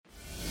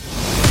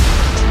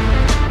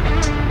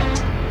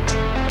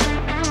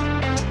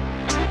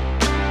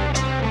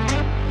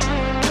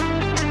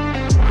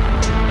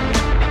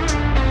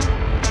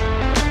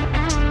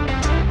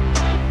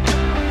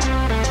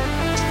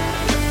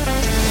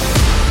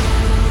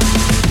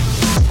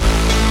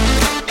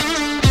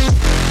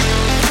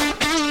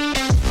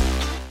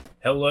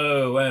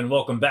Hello and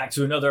welcome back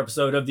to another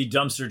episode of the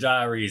Dumpster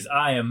Diaries.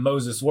 I am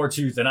Moses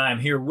Wartooth and I am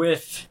here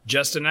with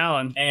Justin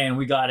Allen. And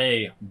we got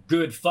a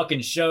good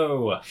fucking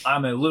show.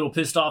 I'm a little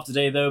pissed off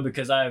today though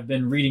because I've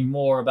been reading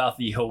more about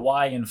the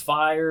Hawaiian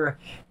fire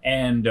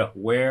and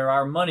where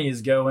our money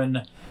is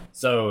going.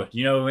 So, do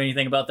you know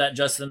anything about that,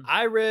 Justin?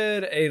 I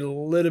read a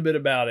little bit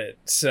about it.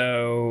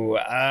 So,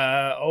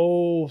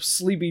 old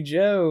Sleepy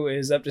Joe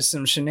is up to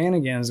some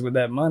shenanigans with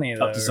that money,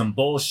 though. Up to some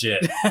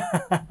bullshit.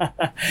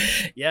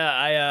 Yeah,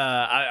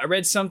 I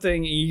read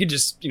something. You could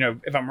just,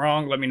 if I'm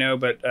wrong, let me know.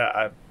 But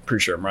I'm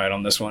pretty sure I'm right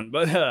on this one.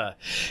 But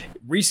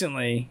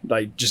recently,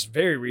 like just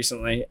very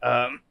recently,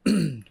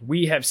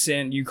 we have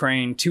sent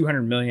Ukraine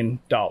 $200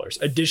 million,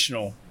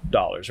 additional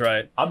dollars,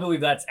 right? I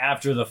believe that's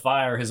after the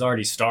fire has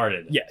already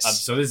started.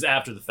 Yes. So this is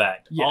after the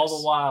fact. Yes. All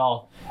the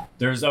while,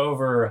 there's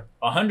over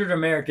 100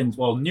 Americans,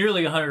 well,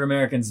 nearly 100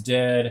 Americans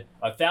dead.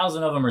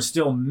 1,000 of them are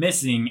still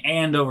missing,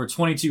 and over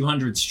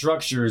 2,200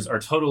 structures are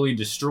totally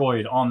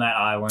destroyed on that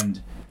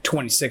island.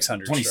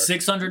 2,600.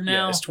 2,600 now?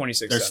 Yeah, it's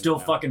 2,600. They're still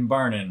now. fucking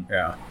burning.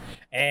 Yeah.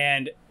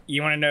 And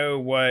you want to know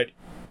what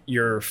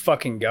your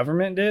fucking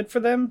government did for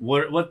them?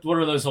 What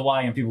are those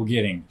Hawaiian people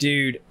getting?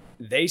 Dude,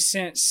 they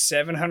sent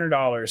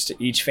 $700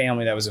 to each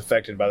family that was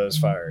affected by those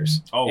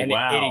fires. Oh, and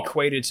wow. It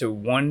equated to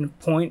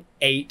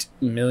 $1.8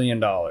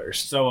 million.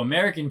 So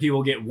American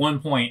people get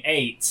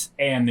 1.8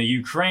 and the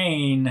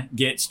Ukraine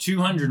gets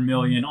 200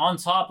 million on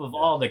top of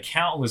all the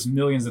countless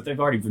millions that they've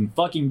already been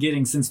fucking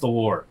getting since the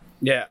war.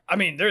 Yeah, I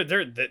mean they're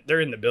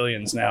in the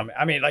billions now.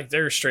 I mean, like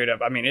they're straight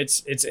up. I mean,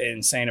 it's an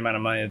insane amount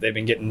of money that they've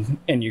been getting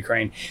in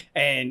Ukraine.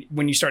 And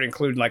when you start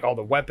including like all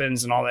the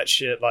weapons and all that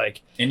shit,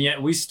 like, and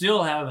yet we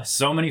still have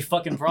so many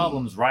fucking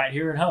problems right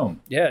here at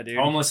home. Yeah, dude.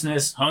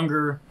 Homelessness,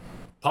 hunger,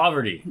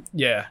 poverty.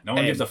 Yeah, No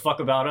one gives a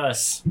fuck about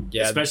us.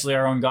 Yeah, especially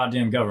our own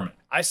goddamn government.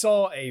 I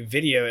saw a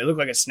video. It looked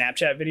like a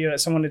Snapchat video that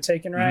someone had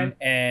taken, right?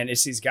 Mm-hmm. And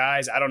it's these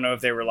guys. I don't know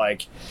if they were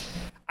like,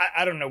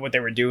 I don't know what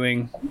they were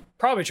doing.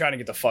 Probably trying to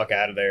get the fuck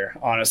out of there,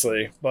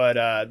 honestly.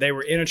 But they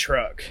were in a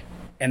truck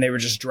and they were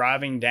just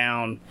driving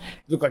down.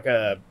 It looked like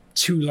a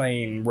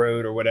 2-lane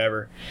road or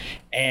whatever.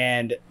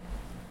 And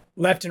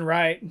left and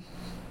right,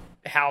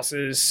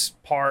 houses,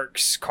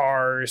 parks,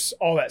 cars,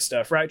 all that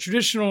stuff, right?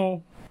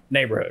 Traditional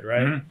neighborhood,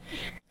 right? Mm-hmm.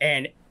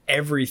 And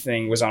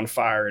everything was on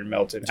fire and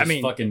melted.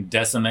 Just fucking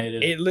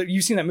decimated.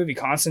 You've seen that movie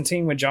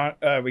Constantine with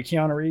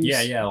Keanu Reeves?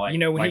 Yeah, like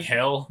when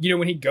hell.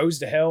 When he goes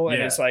to hell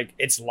and it's like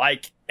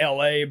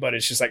LA, but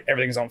it's just like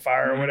everything's on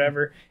fire or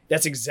whatever.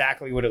 That's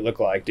exactly what it looked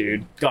like,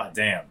 dude. God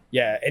damn.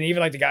 Yeah, and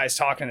even like the guys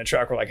talking in the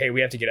truck were like, "Hey,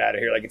 we have to get out of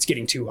here. Like it's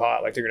getting too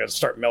hot. Like they're gonna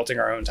start melting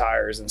our own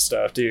tires and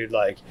stuff, dude."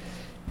 Like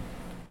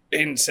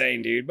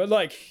insane, dude. But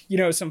like,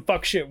 some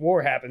fuck shit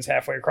war happens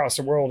halfway across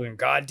the world, and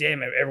god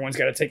damn it, everyone's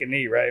got to take a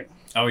knee, right?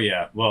 Oh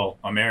yeah, well,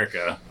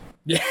 America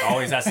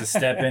always has to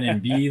step in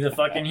and be the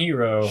fucking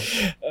hero.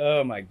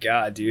 Oh my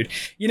god, dude.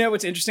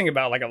 What's interesting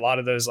about like a lot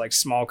of those like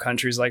small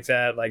countries like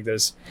that, like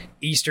those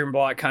Eastern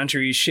Bloc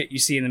countries, shit you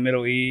see in the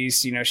Middle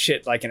East,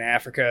 shit like in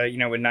Africa,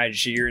 with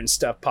Niger and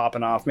stuff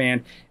popping off,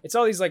 man. It's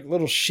all these like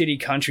little shitty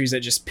countries that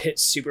just pit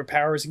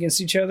superpowers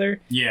against each other.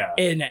 Yeah.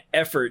 In an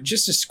effort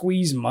just to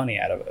squeeze money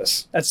out of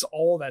us. That's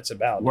all that's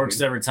about. Works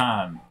dude. Every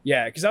time.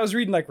 Yeah, because I was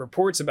reading like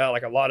reports about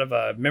like a lot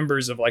of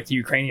members of like the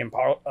Ukrainian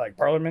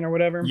parliament or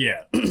whatever.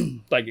 Yeah.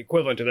 Like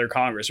equivalent to their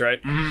Congress,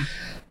 right?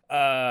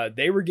 Mm-hmm.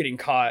 They were getting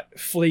caught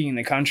fleeing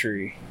the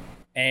country,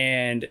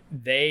 and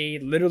they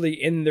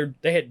literally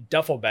they had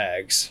duffel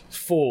bags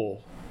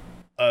full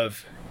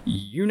of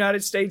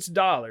United States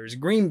dollars,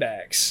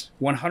 greenbacks,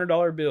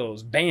 $100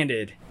 bills,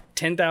 banded,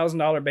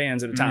 $10,000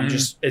 bands at a time,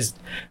 just as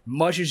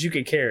much as you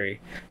could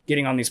carry,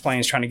 getting on these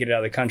planes trying to get it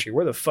out of the country.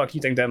 Where the fuck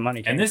you think that money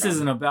came from? And this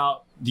isn't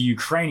about the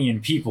Ukrainian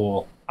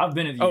people. I've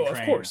been to the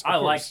Ukraine. Of course.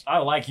 I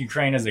like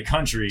Ukraine as a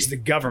country. It's the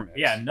government.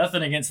 Yeah,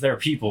 nothing against their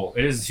people.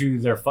 It is who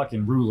their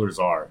fucking rulers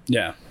are.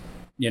 Yeah.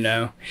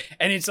 And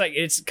it's like,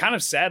 it's kind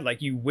of sad.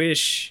 Like you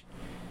wish,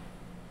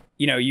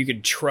 you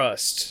could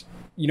trust,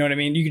 you know what I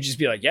mean? You could just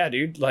be like, yeah,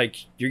 dude, like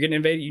you're getting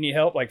invaded. You need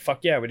help. Like, fuck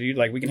yeah, dude.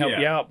 Like we can help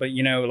you out. But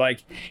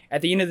like at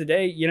the end of the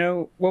day,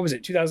 what was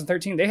it?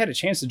 2013, they had a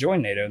chance to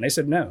join NATO and they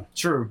said no.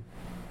 True.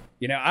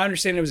 I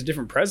understand it was a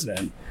different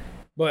president,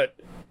 but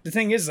the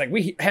thing is, like,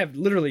 we have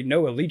literally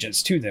no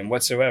allegiance to them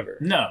whatsoever.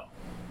 No.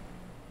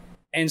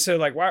 And so,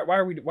 like, why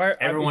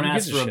everyone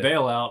asks for a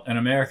bailout, and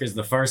America's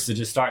the first to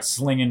just start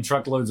slinging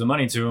truckloads of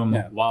money to them,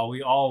 while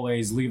we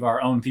always leave our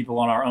own people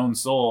on our own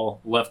soil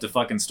left to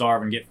fucking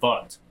starve and get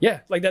fucked. Yeah,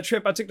 like that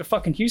trip I took to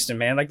fucking Houston,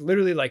 man. Like,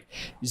 literally, like,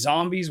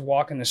 zombies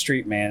walking the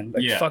street, man.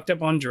 Like, fucked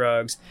up on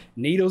drugs,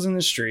 needles in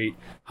the street,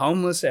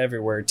 homeless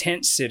everywhere,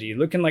 tent city,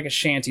 looking like a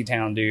shanty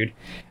town, dude.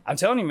 I'm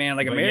telling you, man,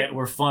 like, yet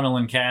we're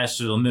funneling cash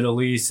to the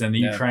Middle East and the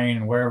Ukraine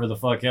and wherever the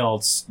fuck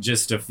else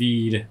just to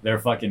feed their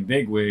fucking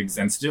bigwigs,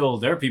 and still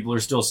their people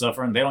are still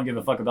suffering. They don't give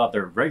a fuck about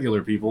their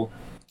regular people.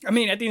 I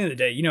mean, at the end of the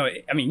day,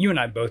 you and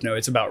I both know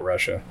it's about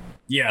Russia.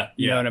 Yeah.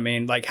 You know what I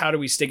mean? Like, how do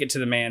we stick it to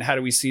the man? How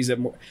do we seize it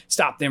more,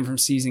 stop them from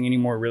seizing any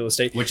more real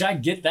estate? Which I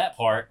get that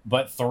part,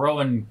 but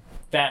throwing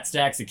fat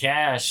stacks of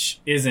cash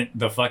isn't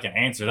the fucking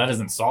answer. That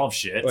doesn't solve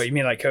shit. Well, you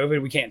mean like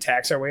COVID? We can't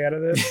tax our way out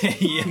of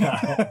this?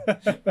 Yeah.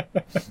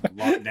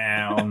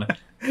 Lockdown.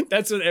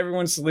 That's what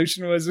everyone's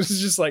solution was. It was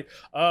just like,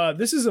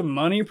 this is a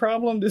money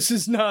problem. This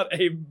is not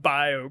a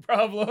bio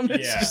problem.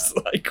 It's just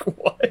like,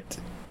 what?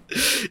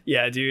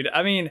 Yeah, dude.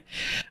 I mean,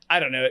 I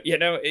don't know. You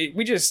know,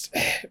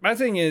 my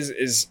thing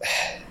is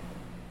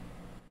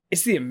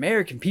it's the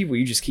American people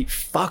you just keep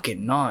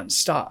fucking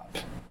nonstop.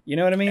 You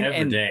know what I mean?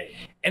 Every day.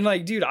 And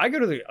like, dude, I go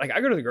to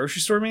the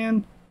grocery store,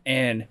 man,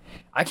 and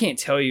I can't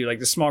tell you, like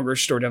the small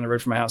grocery store down the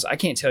road from my house, I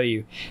can't tell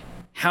you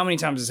how many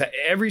times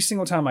every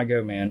single time I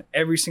go, man,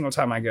 every single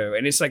time I go.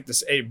 And it's like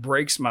this, it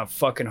breaks my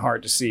fucking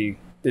heart to see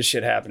this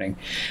shit happening.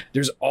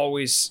 There's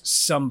always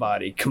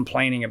somebody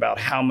complaining about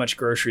how much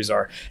groceries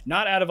are.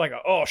 Not out of like,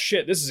 oh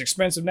shit, this is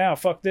expensive now,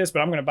 fuck this, but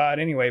I'm gonna buy it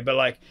anyway. But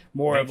like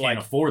more of like,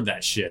 can't afford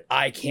that shit.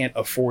 I can't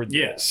afford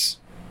this.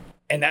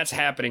 And that's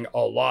happening a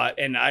lot.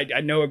 And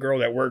I know a girl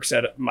that works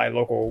at my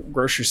local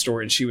grocery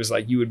store, and she was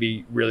like, you would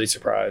be really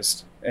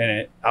surprised.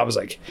 And I was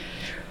like,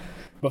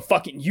 but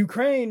fucking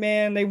Ukraine,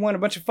 man, they won a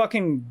bunch of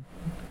fucking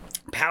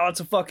pallets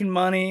of fucking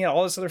money,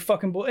 all this other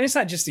fucking bull. And it's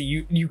not just the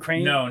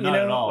Ukraine. No, not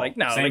at all. Like,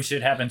 no, same like,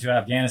 shit happened to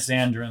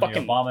Afghanistan during the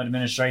Obama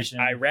administration.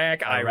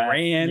 Iraq,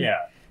 Iran.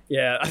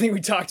 Yeah, I think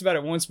we talked about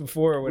it once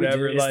before or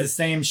whatever. It's the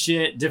same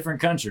shit,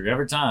 different country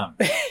every time.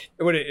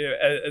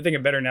 I think a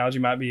better analogy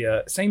might be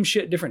same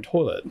shit, different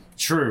toilet.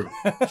 True.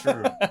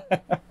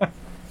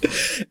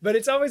 But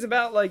it's always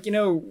about like, you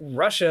know,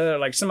 Russia,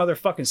 like some other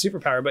fucking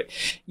superpower. But,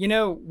 you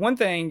know, one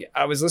thing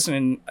I was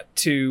listening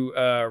to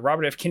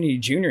Robert F. Kennedy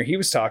Jr., he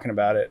was talking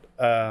about it,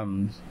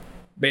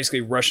 basically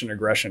Russian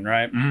aggression,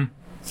 right?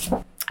 Mm-hmm.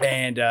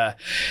 And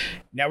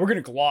now we're going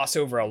to gloss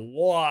over a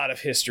lot of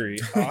history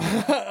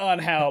on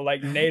how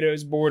like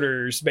NATO's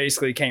borders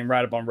basically came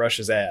right up on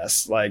Russia's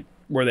ass, like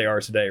where they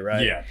are today,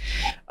 right?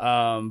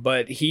 Yeah.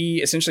 But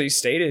he essentially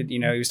stated, you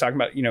know, he was talking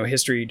about, you know,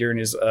 history during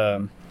his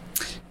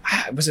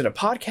was it a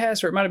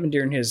podcast, or it might have been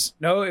during his,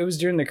 no, it was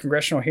during the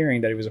congressional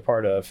hearing that he was a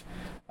part of.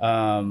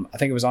 I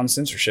think it was on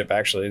censorship,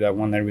 actually, that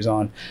one that he was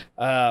on.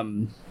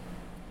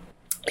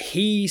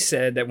 He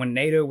said that when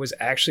NATO was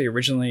actually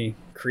originally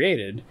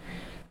created,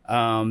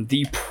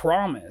 the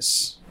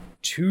promise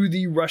to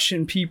the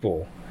Russian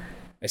people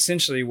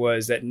essentially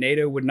was that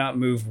NATO would not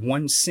move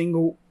one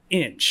single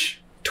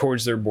inch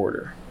towards their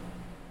border.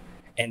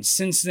 And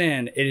since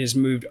then, it has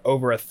moved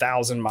over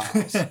 1,000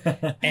 miles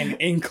and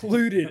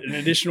included an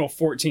additional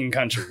 14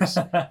 countries.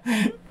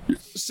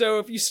 So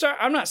if you start,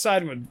 I'm not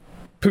siding with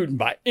Putin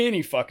by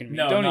any fucking means.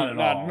 No, not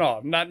at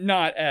all.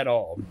 Not at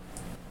all.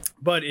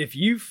 But if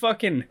you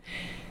fucking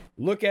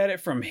look at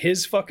it from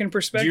his fucking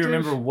perspective. Do you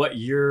remember what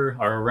year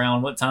or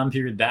around what time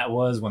period that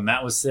was when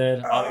that was said?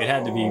 It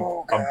had to be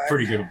a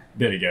pretty good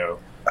bit ago.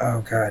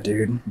 Oh, God,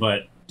 dude.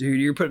 But dude,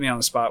 you're putting me on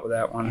the spot with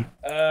that one.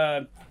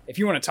 If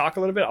you want to talk a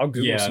little bit, I'll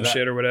Google some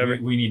shit or whatever.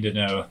 We need to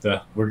know.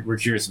 We're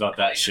curious about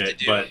that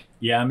shit. But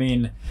yeah, I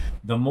mean,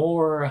 the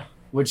more,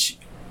 which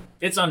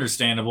it's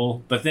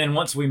understandable. But then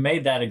once we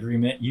made that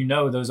agreement, you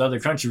know, those other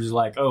countries are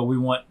like, oh, we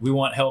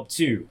want help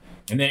too.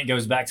 And then it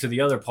goes back to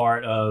the other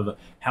part of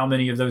how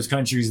many of those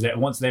countries that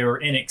once they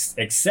were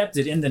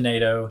accepted into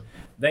NATO,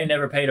 they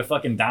never paid a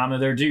fucking dime of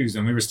their dues,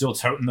 and we were still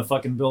toting the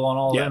fucking bill on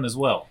all of them as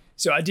well.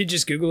 So I did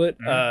just Google it.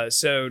 Mm-hmm.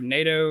 So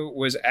NATO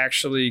was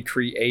actually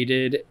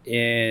created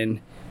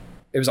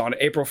it was on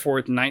April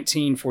 4th,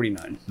 1949.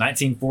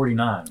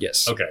 1949.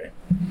 Yes. Okay.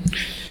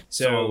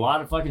 So a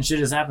lot of fucking shit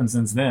has happened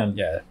since then.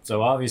 Yeah.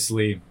 So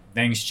obviously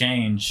things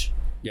change.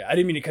 Yeah, I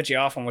didn't mean to cut you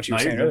off on what you were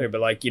saying earlier, but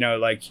like, you know,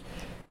 like,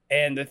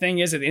 and the thing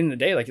is, at the end of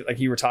the day, like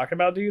you were talking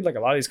about, dude, like a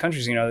lot of these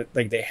countries, you know,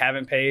 like they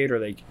haven't paid or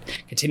they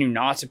continue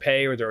not to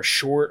pay or they're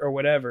short or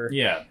whatever.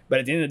 Yeah. But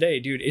at the end of the day,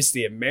 dude, it's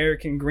the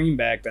American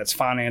greenback that's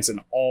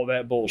financing all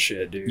that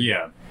bullshit, dude.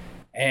 Yeah.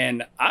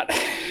 And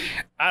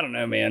I don't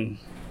know, man.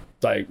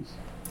 Like,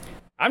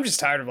 I'm just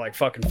tired of like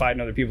fucking fighting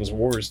other people's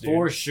wars, dude.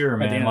 For sure,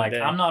 man. Like,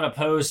 I'm not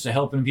opposed to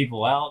helping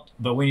people out,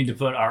 but we need to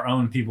put our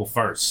own people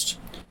first.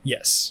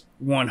 Yes.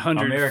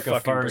 100 America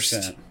first.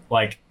 %.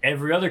 Like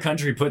every other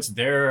country puts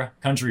their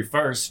country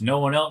first. No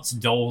one else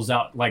doles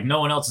out. Like no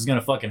one else is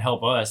gonna fucking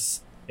help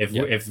us.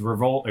 If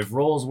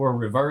roles were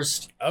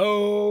reversed,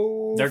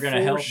 they're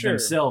gonna help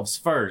themselves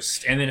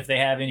first. And then if they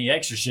have any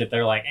extra shit,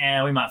 they're like,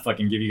 we might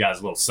fucking give you guys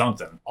a little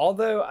something.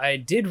 Although I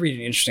did read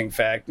an interesting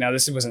fact. Now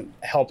this wasn't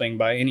helping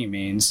by any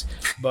means,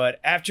 but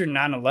after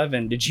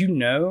 9/11, did you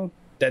know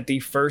that the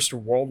first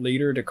world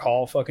leader to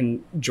call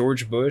fucking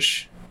George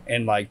Bush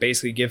and like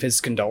basically give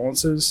his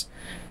condolences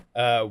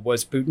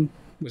was Putin?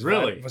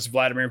 Was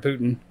Vladimir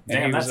Putin.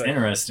 Damn, that's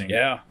interesting.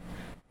 Yeah.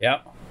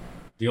 Yeah.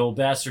 The old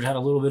bastard had a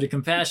little bit of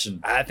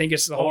compassion. I think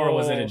it's the whole... Or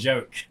was it a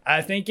joke?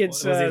 I think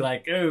it's... Was he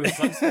like, oh,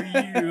 sucks for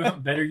you.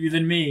 Better you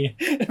than me.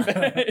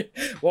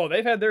 Well,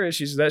 they've had their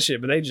issues with that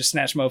shit, but they just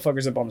snatch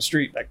motherfuckers up on the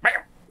street. Like,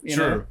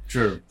 bam!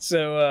 True.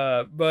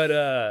 So,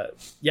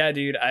 yeah,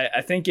 dude,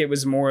 I think it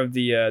was more of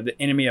the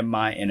enemy of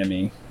my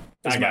enemy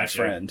is my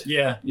friend.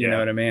 Yeah. You know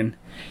what I mean?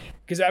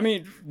 Because, I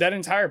mean, that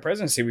entire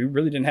presidency, we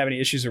really didn't have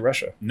any issues with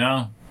Russia.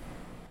 No.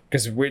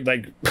 Because we're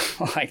like,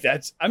 like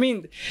that's, I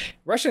mean,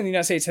 Russia and the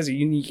United States has a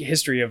unique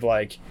history of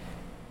like,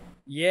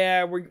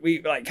 yeah,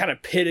 we like kind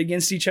of pit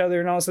against each other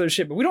and all this other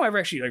shit, but we don't ever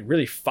actually like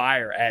really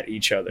fire at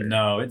each other.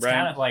 No, it's right?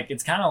 kind of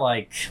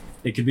like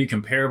it could be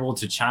comparable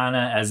to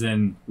China, as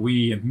in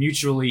we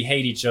mutually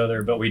hate each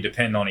other, but we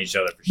depend on each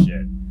other for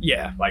shit.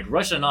 Yeah. Like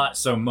Russia, not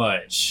so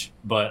much,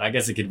 but I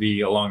guess it could be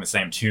along the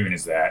same tune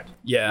as that.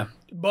 Yeah.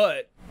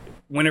 But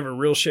whenever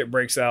real shit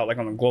breaks out, like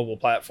on a global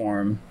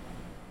platform,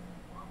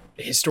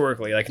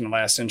 historically, like in the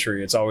last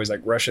century, it's always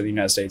like Russia and the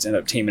United States end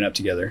up teaming up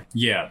together.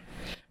 Yeah.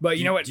 But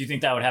you know what? Do you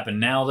think that would happen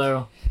now,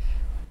 though?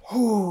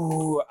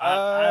 Ooh,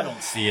 I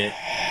don't see it.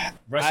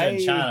 Russia and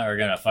China are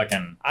gonna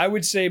fucking... I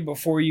would say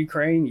before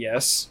Ukraine,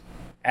 yes.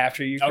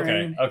 After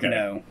Ukraine, okay.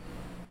 no.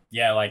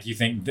 Yeah, like you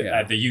think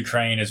the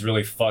Ukraine has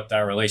really fucked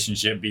our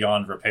relationship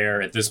beyond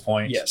repair at this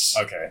point? Yes.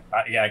 Okay.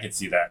 I could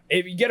see that.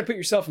 You got to put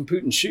yourself in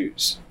Putin's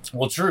shoes.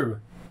 Well,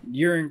 true.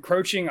 You're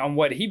encroaching on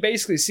what he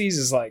basically sees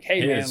as like,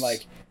 hey, man,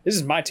 like, this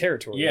is my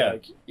territory. Yeah.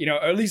 Like, you know,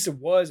 or at least it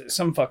was at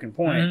some fucking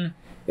point. Mm-hmm.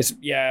 It's,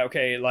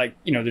 okay, like,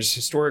 you know, there's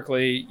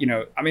historically, you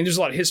know, I mean, there's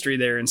a lot of history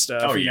there and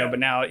stuff, you know, but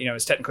now, you know,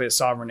 it's technically a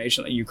sovereign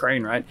nation like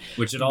Ukraine, right?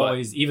 Which it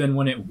always, even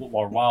when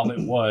while it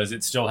was,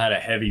 it still had a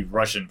heavy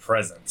Russian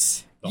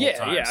presence.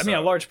 I mean,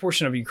 a large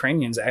portion of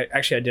Ukrainians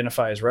actually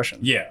identify as Russian.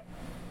 Yeah.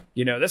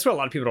 You know, that's what a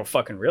lot of people don't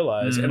fucking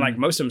realize. Mm-hmm. And like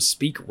most of them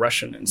speak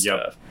Russian and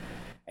stuff. Yep.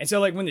 And so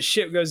like when the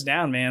shit goes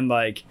down, man,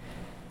 like,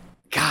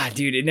 God,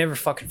 dude, it never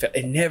fucking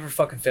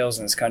fails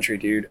in this country,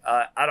 dude.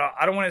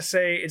 I don't want to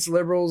say it's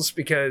liberals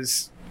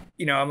because,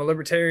 you know, I'm a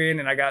libertarian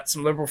and I got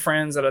some liberal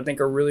friends that I think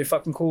are really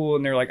fucking cool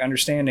and they're like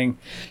understanding.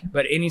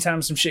 But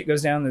anytime some shit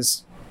goes down in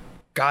this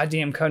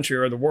goddamn country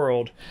or the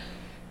world,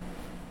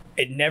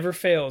 it never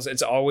fails.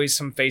 It's always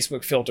some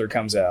Facebook filter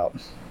comes out.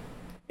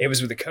 It was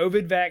with the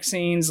COVID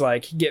vaccines,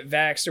 like get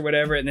vaxxed or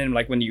whatever. And then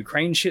like when the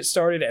Ukraine shit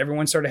started,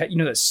 everyone started, you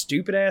know, that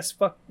stupid ass,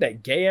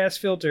 that gay ass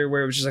filter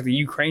where it was just like the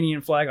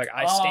Ukrainian flag, like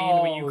I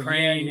stand with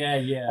Ukraine,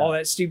 yeah. all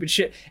that stupid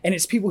shit. And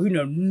it's people who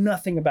know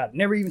nothing about it,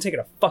 never even taken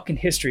a fucking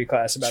history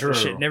class about this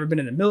shit, never been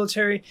in the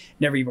military,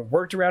 never even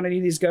worked around any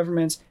of these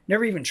governments,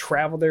 never even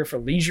traveled there for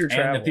leisure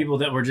travel. And the people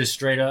that were just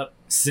straight up,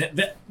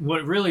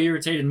 what really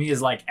irritated me is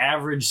like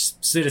average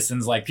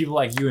citizens, like people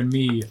like you and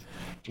me,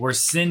 were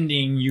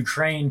sending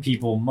Ukraine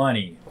people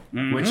money.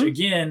 Mm-hmm. Which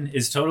again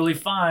is totally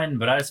fine,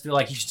 but I just feel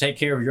like you should take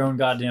care of your own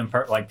goddamn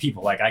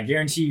people. Like I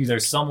guarantee you,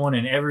 there's someone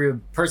in every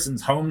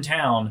person's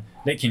hometown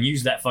that can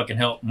use that fucking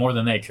help more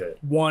than they could.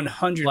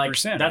 100%. Like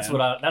that's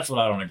what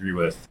I don't agree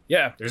with.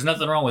 Yeah, there's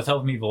nothing wrong with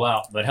helping people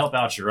out, but help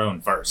out your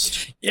own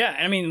first. Yeah,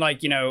 I mean,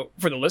 like, you know,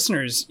 for the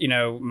listeners, you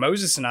know,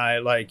 Moses and I,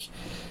 like,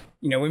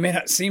 you know, we may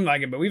not seem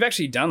like it, but we've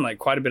actually done like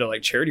quite a bit of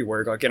like charity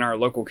work, like in our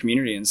local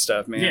community and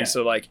stuff, man. Yeah.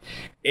 So like,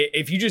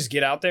 if you just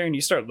get out there and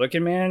you start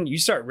looking, man, you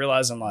start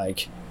realizing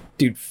like,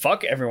 dude,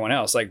 fuck everyone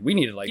else. Like we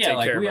need to like take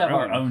care of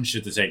our own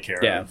shit to take care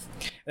of.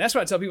 And that's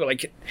what I tell people,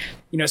 like,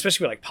 you know,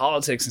 especially with like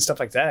politics and stuff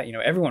like that, you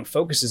know, everyone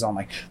focuses on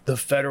like the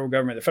federal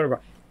government.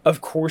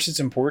 Of course it's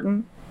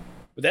important,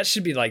 but that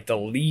should be like the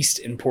least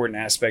important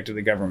aspect of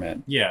the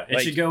government. Yeah,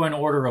 it should go in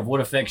order of what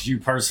affects you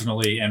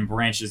personally and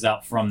branches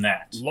out from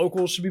that.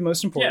 Local should be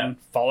most important,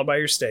 followed by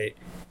your state,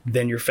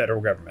 then your federal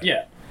government.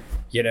 Yeah.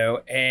 You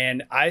know,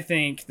 and I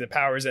think the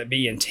powers that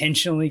be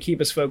intentionally keep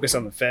us focused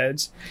on the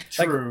feds.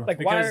 True. Like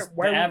because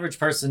why the average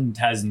person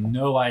has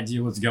no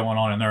idea what's going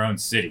on in their own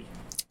city.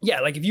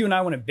 Yeah, like if you and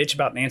I want to bitch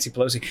about Nancy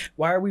Pelosi,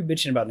 why are we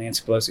bitching about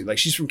Nancy Pelosi? Like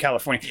she's from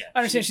California. Yeah, I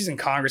understand she's in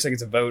Congress, like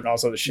it's a vote and all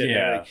this other shit.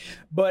 Yeah. Like,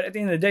 but at the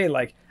end of the day,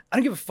 like, I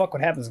don't give a fuck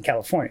what happens in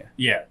California.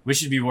 Yeah, we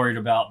should be worried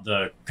about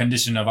the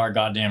condition of our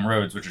goddamn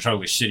roads, which are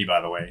totally shitty,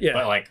 by the way. Yeah.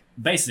 But like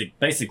basic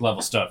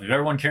level stuff. If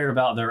everyone cared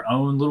about their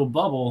own little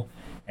bubble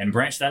and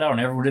branched that out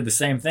and everyone did the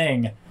same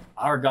thing,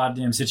 our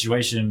goddamn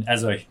situation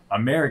as a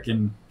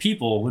American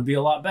people would be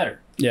a lot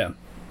better. Yeah.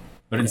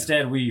 But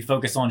instead we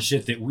focus on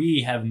shit that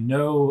we have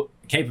no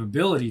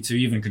capability to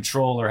even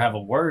control or have a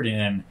word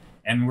in,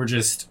 and we're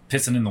just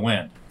pissing in the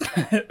wind.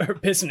 Or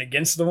pissing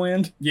against the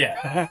wind?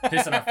 Yeah.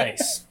 Piss in our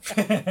face.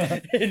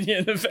 Hitting you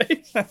in the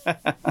face.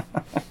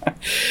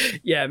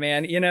 Yeah,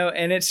 man. You know,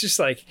 and it's just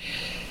like,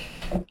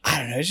 I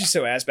don't know. It's just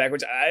so ass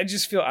backwards. I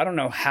just feel, I don't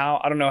know how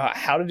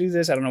to do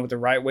this. I don't know what the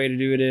right way to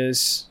do it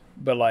is.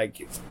 But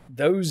like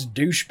those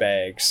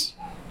douchebags,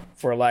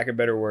 for lack of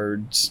better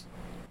words,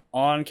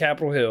 on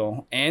Capitol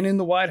Hill and in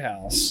the White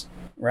House,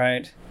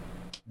 right?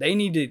 They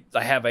need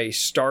to have a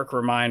stark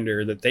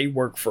reminder that they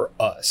work for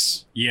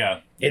us.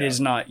 Yeah. It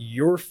is not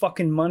your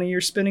fucking money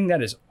you're spending.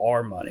 That is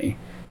our money.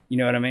 You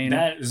know what I mean?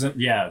 That isn't,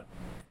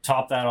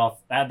 top that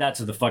off. Add that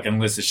to the fucking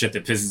list of shit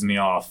that pisses me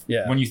off.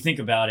 Yeah. When you think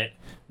about it,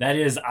 that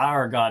is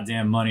our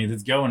goddamn money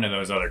that's going to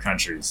those other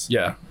countries.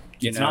 Yeah.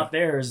 It's not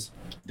theirs.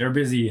 They're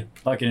busy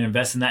fucking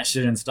investing that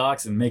shit in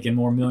stocks and making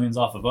more millions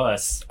off of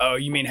us. Oh,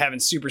 you mean having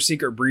super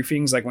secret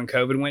briefings like when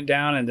COVID went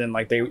down, and then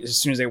like they, as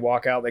soon as they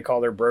walk out, they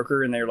call their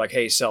broker and they're like,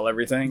 "Hey, sell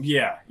everything."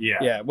 Yeah.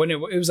 When it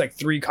was like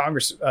three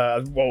Congress,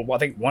 well, I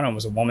think one of them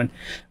was a woman,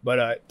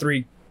 but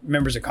 3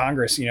 members of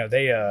Congress, you know,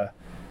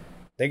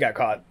 they got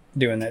caught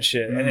doing that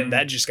shit, and then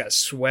that just got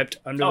swept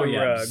under the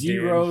rug.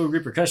 Zero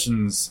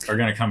repercussions are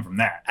gonna come from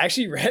that. I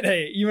actually read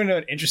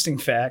an interesting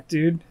fact,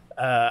 dude.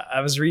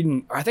 I was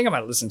reading, or I think I might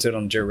have listened to it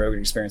on the Joe Rogan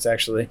Experience,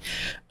 actually.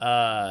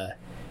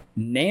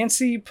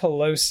 Nancy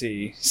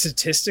Pelosi,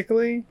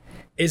 statistically,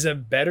 is a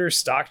better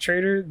stock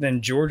trader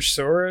than George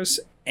Soros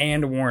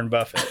and Warren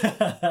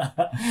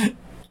Buffett.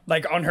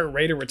 Like on her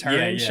rate of return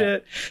and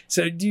shit.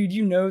 So, dude,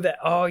 you know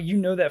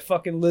that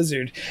fucking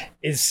lizard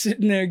is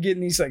sitting there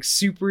getting these like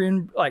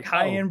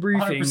high-end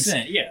briefings.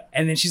 100%, yeah.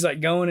 And then she's like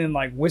going and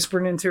like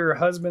whispering into her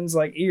husband's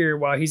like ear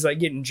while he's like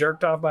getting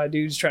jerked off by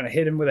dudes trying to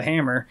hit him with a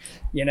hammer,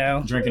 you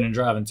know? Drinking and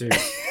driving too.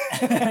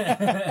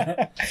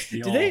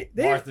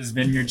 Martha's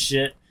Vineyard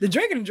shit. The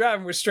drinking and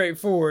driving was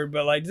straightforward,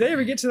 but like, did they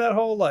ever get to that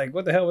whole like,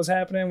 what the hell was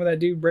happening with that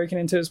dude breaking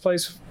into his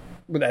place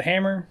with that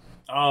hammer?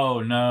 Oh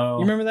no!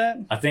 You remember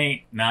that? I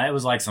think it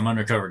was like some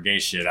undercover gay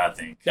shit. I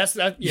think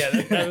that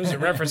was a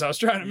reference I was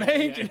trying to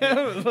make. You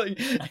know? Like,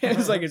 it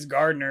was like his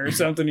gardener or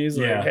something. He's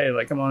like, hey,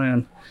 like, come on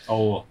in.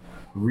 Oh,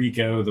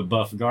 Rico, the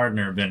buff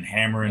gardener, been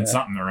hammering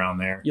something around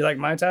there. You like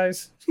Mai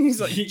Tais?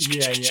 He's like,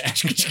 yeah.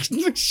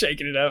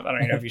 shaking it up. I don't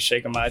even know if you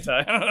shake a Mai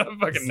Tai. I don't know.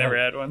 I fucking never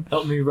had one.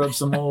 Help me rub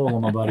some oil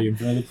on my body in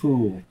front of the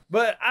pool.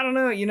 But I don't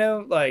know. You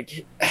know,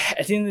 like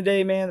at the end of the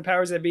day, man, the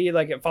powers that be,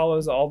 like it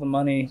follows all the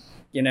money.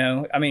 You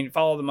know, I mean,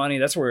 follow the money.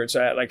 That's where it's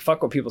at. Like,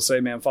 fuck what people say,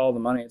 man. Follow the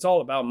money. It's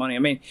all about money. I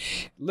mean,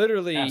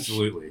 literally,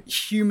 absolutely,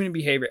 human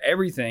behavior,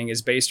 everything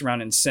is based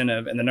around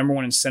incentive. And the number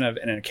one incentive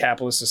in a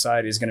capitalist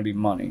society is going to be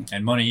money.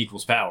 And money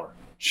equals power.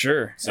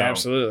 Sure,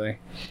 absolutely.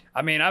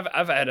 I mean,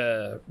 I've had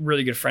a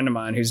really good friend of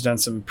mine who's done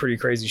some pretty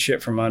crazy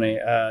shit for money.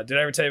 Did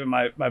I ever tell you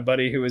about my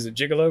buddy who was a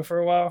gigolo for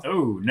a while?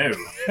 Oh, no.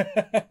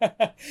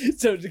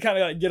 So to kind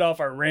of like get off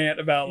our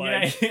rant about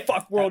like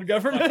fuck world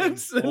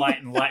governments,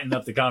 lighten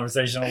up the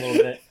conversation a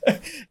little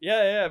bit.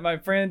 Yeah. My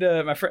friend,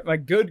 my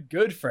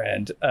good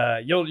friend.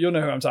 You'll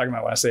know who I'm talking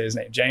about when I say his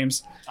name,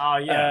 James. Oh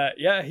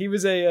yeah. He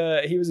was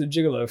a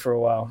gigolo for a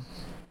while,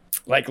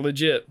 like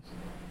legit.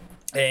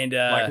 And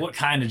like what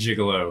kind of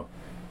gigolo?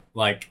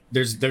 Like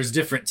there's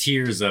different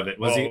tiers of it.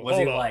 Was he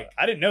like?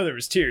 I didn't know there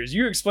was tiers.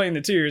 You explain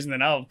the tiers, and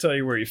then I'll tell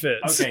you where he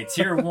fits. Okay,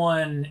 tier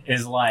 1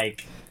 is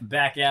like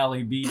back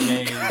alley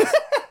BJs,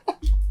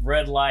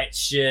 red light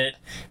shit.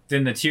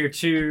 Then the tier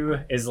 2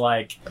 is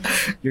like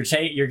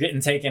you're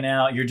getting taken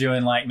out. You're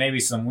doing like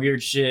maybe some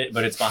weird shit,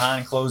 but it's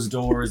behind closed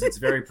doors. It's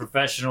very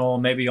professional.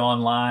 Maybe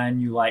online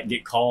you like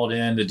get called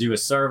in to do a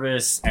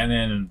service, and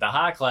then the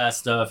high class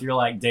stuff you're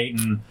like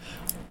dating.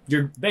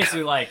 You're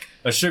basically like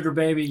a sugar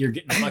baby. You're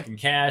getting fucking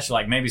cash.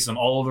 Like maybe some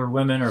older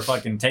women are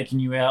fucking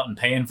taking you out and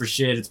paying for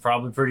shit. It's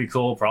probably pretty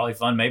cool, probably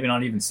fun. Maybe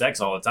not even sex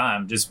all the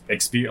time. Just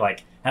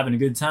like having a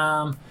good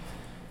time.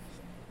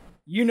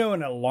 You know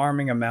an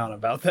alarming amount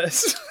about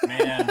this,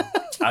 man.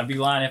 I'd be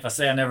lying if I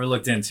say I never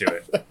looked into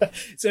it.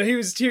 So he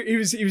was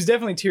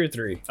definitely tier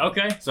 3.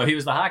 Okay, so he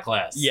was the high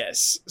class.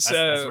 Yes,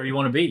 that's where you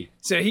want to be.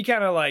 So he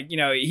kind of like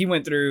he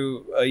went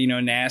through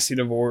a nasty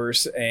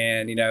divorce,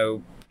 and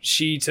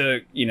she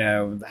took,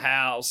 the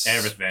house.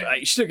 Everything.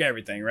 She took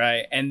everything,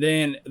 right? And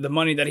then the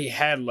money that he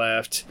had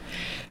left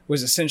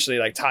was essentially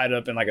like tied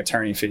up in like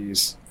attorney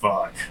fees.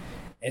 Fuck.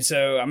 And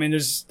so, I mean,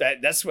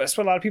 that's what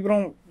a lot of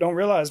people don't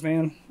realize,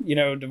 man.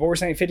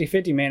 Divorce ain't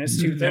 50-50, man.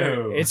 It's 2/3.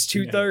 No, it's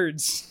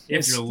 2/3.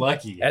 If you're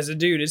lucky. As a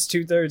dude, it's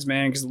 2/3,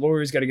 man, because the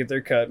lawyers got to get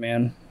their cut,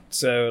 man.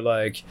 So,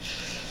 like,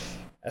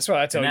 that's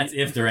why I tell you. And that's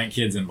if there ain't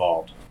kids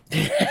involved.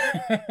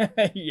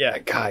 Yeah,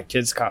 God,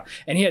 kids.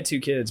 And he had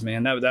 2 kids,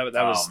 man. That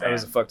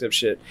was a fucked up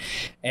shit.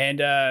 And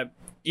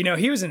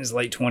he was in his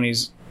late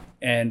 20s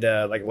and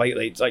like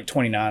late, like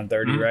 29,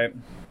 30, right?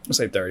 Let's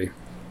say 30.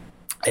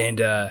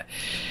 And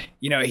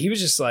he was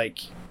just like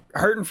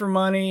hurting for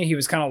money. He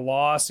was kind of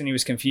lost and he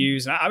was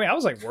confused. And I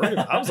was like worried.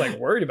 I was like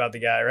worried about the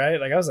guy, right?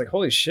 Like I was like,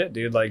 holy shit,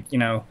 dude. Like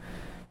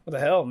what the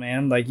hell,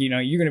 man? Like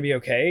you're gonna be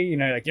okay.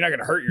 Like you're not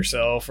gonna hurt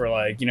yourself or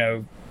like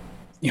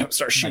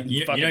start shooting.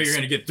 You're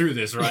gonna get through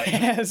this, right?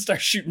 Yeah,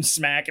 start shooting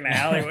smack in the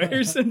alleyway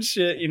or some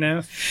shit,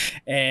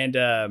 And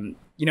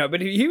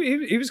but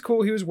he was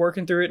cool. He was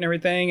working through it and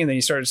everything, and then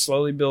he started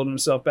slowly building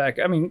himself back.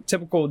 I mean,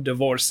 typical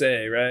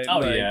divorcee, right?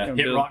 Oh yeah,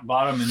 hit rock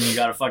bottom, and then you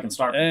gotta fucking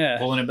start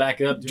pulling it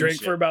back up.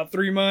 Drink for about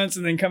 3 months,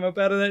 and then come up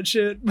out of that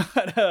shit.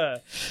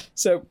 But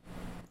so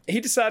he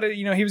decided,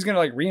 he was gonna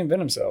like reinvent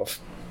himself.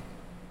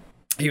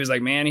 He was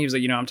like,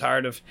 I'm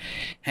tired of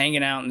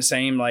hanging out in the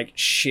same like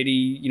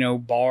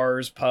shitty,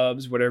 bars,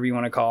 pubs, whatever you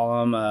want to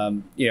call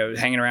them.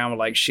 Hanging around with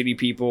like shitty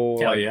people.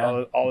 Hell like,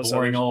 yeah. all this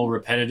boring old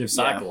repetitive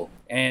cycle.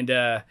 Yeah.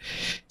 And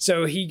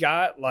so he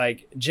got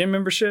like gym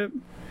membership.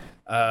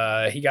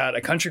 He got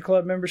a country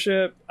club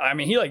membership. I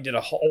mean, he like did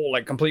a whole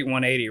like complete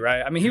 180,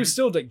 right? I mean, he was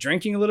still like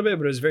drinking a little bit,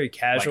 but it was very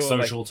casual,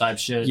 like social type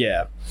shit.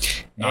 Yeah,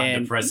 not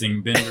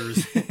depressing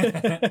benders.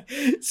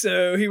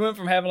 So he went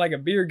from having like a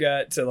beer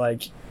gut to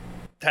like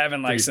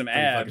having like some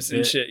abs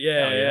and shit.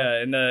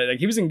 Yeah. And like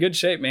he was in good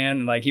shape, man.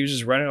 And like he was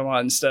just running a lot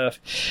and stuff.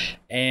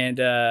 And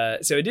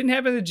so it didn't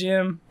happen at the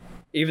gym,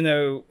 even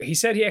though he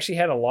said he actually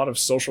had a lot of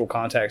social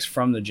contacts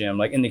from the gym,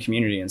 like in the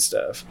community and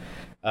stuff.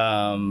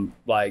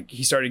 Like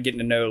he started getting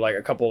to know like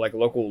a couple like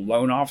local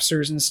loan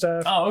officers and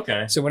stuff. Oh,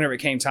 okay. So whenever it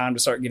came time to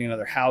start getting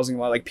other housing,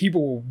 like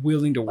people were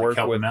willing to work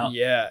help with him out.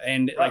 Yeah.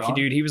 And Right like on.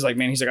 dude, he was like,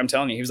 man, he's like, I'm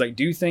telling you, he was like,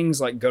 do things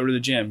like go to the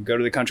gym, go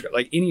to the country,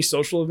 like any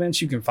social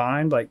events you can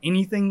find, like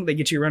anything that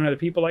gets you around other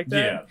people like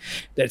that. Yeah.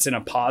 That's in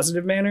a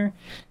positive manner.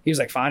 He was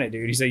like, find it,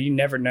 dude. He said, you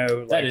never know.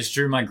 Like, That is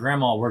true. My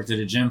grandma worked at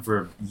a gym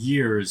for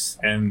years,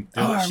 and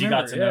I she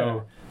got remember, to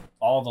know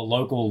all the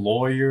local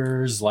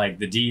lawyers, like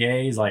the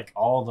DAs, like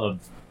all the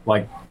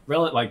like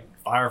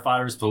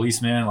firefighters,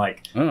 policemen,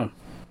 like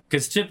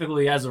because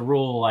typically, as a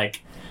rule,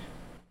 like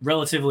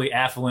relatively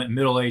affluent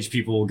middle-aged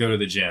people will go to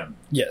the gym.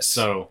 Yes.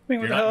 So I mean,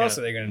 what the hell else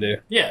are they gonna do?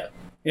 Yeah.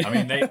 I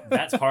mean,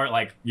 that's part,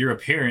 like, your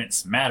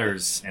appearance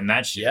matters and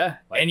that shit. Yeah.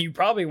 Like, and you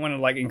probably want to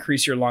like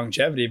increase your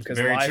longevity because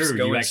very life's true.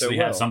 going You actually so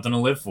well. have something to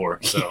live for.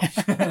 So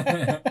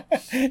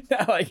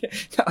not like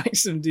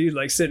some dude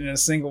like sitting in a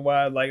single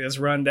wide like that's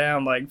run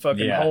down like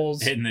fucking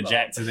holes, hitting the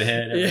jack to the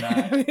head every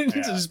night.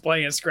 just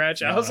playing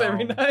scratch house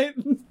every night,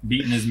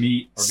 beating his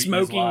meat, or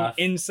smoking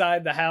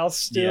inside the house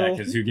still. Yeah,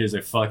 because who gives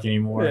a fuck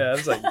anymore? Yeah,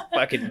 it's like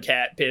fucking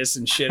cat piss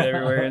and shit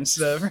everywhere and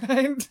stuff,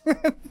 right?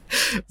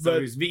 So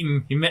he was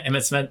meeting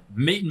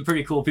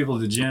pretty cool people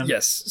at the gym.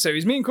 Yes, so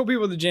he's meeting cool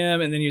people at the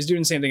gym, and then he was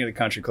doing the same thing at the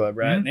country club,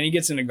 right? And then he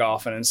gets into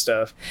golfing and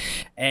stuff,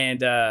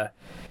 and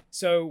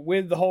so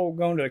with the whole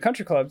going to the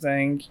country club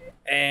thing,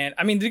 and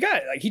I mean the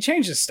guy like he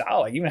changed his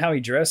style, like even how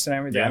he dressed and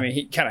everything. Yeah. I mean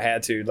he kind of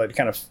had to like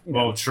kind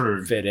of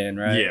true fit in,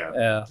 right?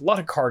 Yeah, a lot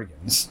of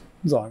cardigans.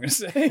 That's all I'm gonna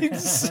say.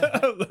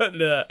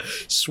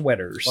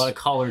 Sweaters, a lot of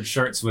collared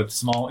shirts with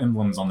small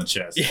emblems on the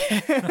chest.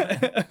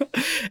 Yeah.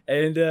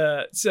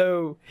 And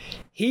so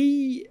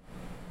he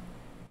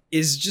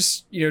is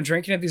just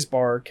drinking at this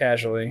bar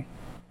casually,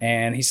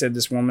 and he said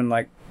this woman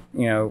like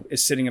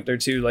is sitting up there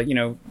too, like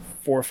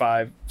 4 or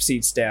 5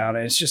 seats down,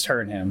 and it's just her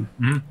and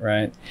him,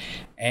 right?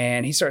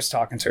 And he starts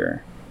talking to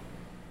her,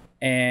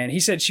 and he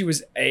said she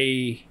was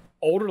a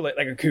older, like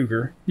a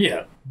cougar,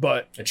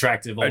 but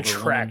attractive, woman.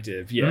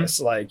 Yes,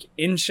 like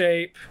in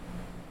shape,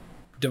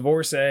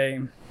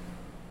 divorcee,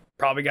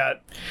 probably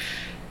got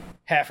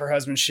half her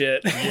husband's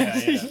shit. Yeah.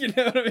 You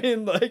know what I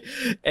mean? Like,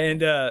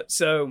 and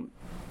so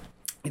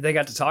they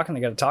got to talking,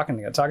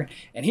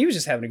 and he was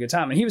just having a good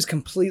time, and he was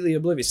completely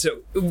oblivious.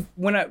 So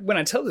when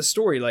I tell this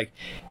story, like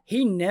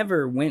he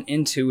never went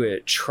into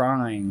it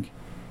trying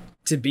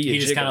to be he a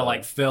just kind of gigolo.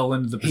 like fell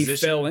into the position. He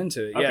fell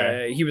into it.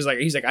 Okay. Yeah.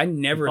 He's like, I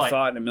never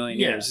thought in a million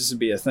years this would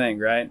be a thing,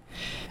 right?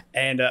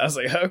 And I was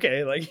like,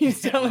 okay, like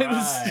he's telling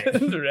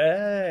this,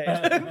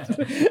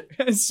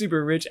 right?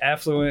 Super rich,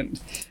 affluent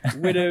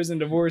widows and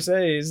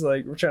divorcees,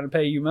 like we're trying to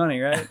pay you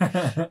money, right?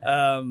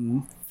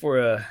 For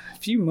a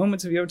few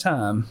moments of your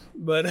time,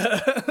 but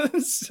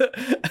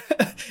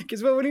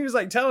because when he was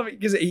like telling me,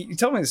 because he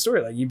told me the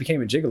story, like you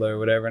became a gigolo or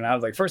whatever, and I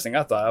was like, first thing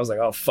I thought, I was like,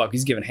 oh fuck,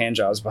 he's giving hand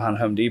jobs behind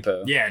Home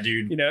Depot. Yeah,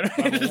 dude. You know what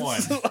I mean?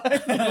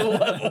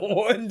 Level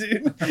 1,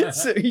 dude.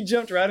 So he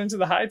jumped right into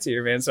the high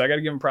tier, man. So I got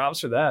to give him props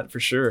for that, for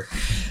sure.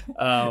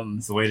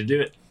 It's the way to do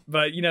it.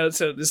 But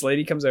so this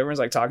lady comes over and is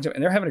like talking to him,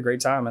 and they're having a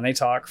great time, and they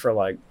talk for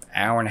like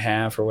hour and a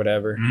half or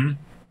whatever.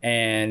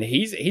 And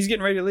he's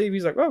getting ready to leave.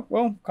 He's like, oh,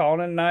 well,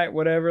 calling it a night,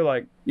 whatever.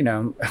 Like,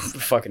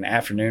 fucking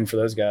afternoon for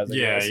those guys. I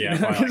guess,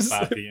 Probably like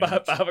 5 p.m.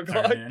 5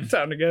 o'clock,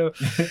 time to go.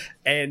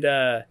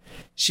 And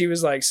she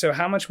was like, so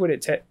how much would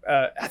it take?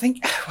 I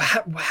think,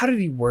 how did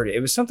he word it?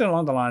 It was something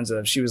along the lines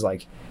of, she was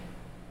like,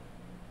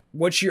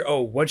 what's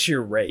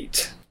your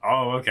rate?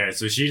 Oh, okay.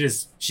 So she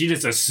just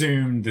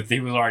assumed that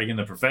he was already in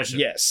the profession.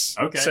 Yes.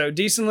 Okay. So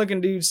decent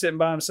looking dude sitting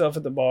by himself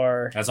at the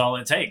bar. That's all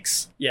it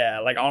takes. Yeah,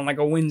 like on like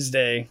a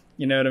Wednesday.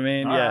 You know what I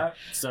mean? All yeah. Right.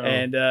 So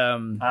and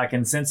I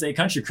can sense a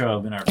country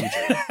club in our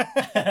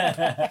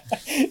future.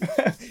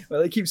 Well,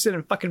 they keep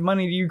sending fucking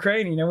money to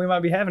Ukraine. We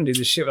might be having to do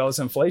this shit with all this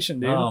inflation,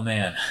 dude. Oh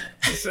man.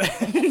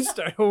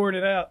 Start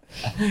hoarding it out.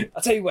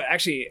 I'll tell you what.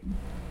 Actually,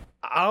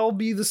 I'll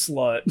be the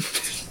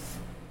slut.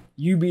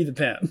 You be the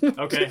pimp.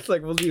 Okay. It's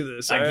like, we'll do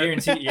this. I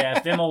guarantee,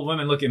 if them old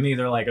women look at me,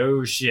 they're like,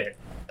 oh shit.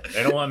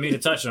 They don't want me to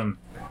touch them,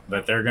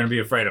 but they're going to be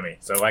afraid of me.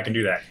 So I can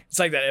do that. It's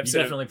like that episode.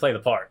 You definitely play the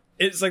part.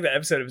 It's like the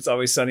episode of It's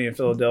Always Sunny in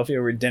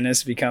Philadelphia where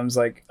Dennis becomes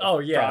like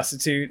a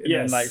prostitute, and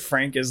then like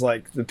Frank is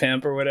like the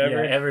pimp or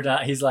whatever.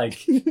 Yeah, he's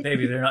like,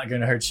 baby, they're not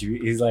going to hurt you.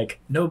 He's like,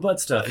 no butt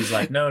stuff. He's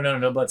like,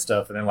 no butt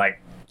stuff. And then like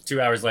 2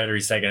 hours later,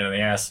 he's taking it in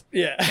the ass.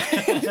 Yeah.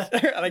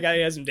 The guy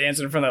has him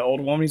dancing in front of that old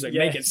woman. He's like,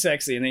 make it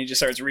sexy. And then he just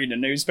starts reading a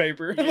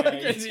newspaper.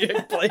 He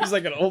plays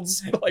like an old,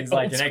 like, he's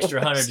like an extra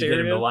 100 to get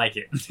him to like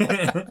it.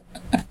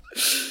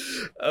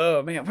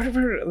 Oh, man. Where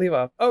did I leave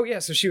off? Oh, yeah.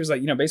 So she was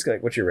like, basically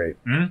like, what's your rate?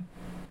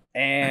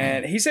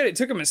 And he said it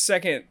took him a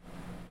second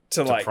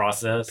to like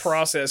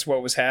process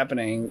what was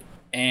happening.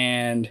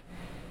 And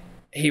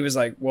he was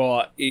like,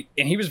 well,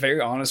 and he was very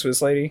honest with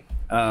this lady.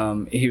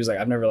 He was like,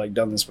 I've never like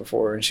done this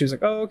before. And she was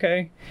like, oh,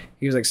 okay.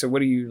 He was like, so what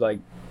do you like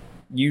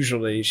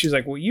usually? She's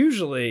like, well,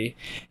 usually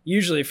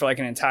for like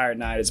an entire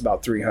night, it's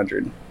about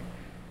 300.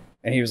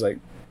 And he was like,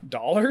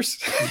 dollars?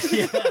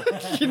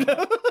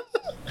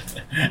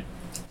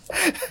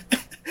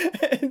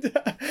 And,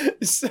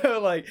 So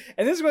like,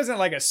 and this wasn't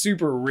like a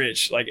super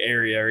rich like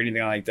area or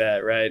anything like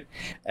that, right?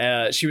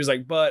 She was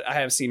like, but I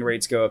have seen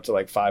rates go up to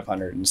like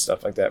 500 and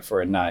stuff like that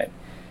for a night.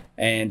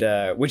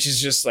 And which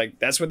is just like,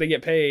 that's what they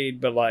get paid,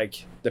 but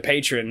like the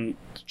patron,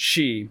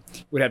 she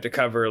would have to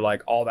cover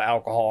like all the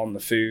alcohol and the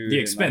food, The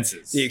expenses.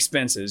 And, like, the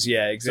expenses,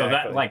 yeah, exactly.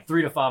 So that like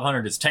 300 to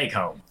 500 is take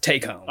home.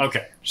 Take home,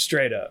 Okay,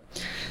 straight up.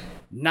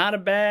 Not a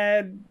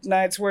bad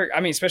night's work.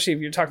 I mean, especially if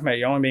you're talking about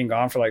you only being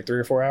gone for like 3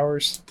 or 4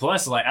 hours.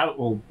 plus like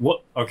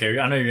what? Okay,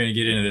 I know you're gonna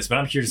get into this, but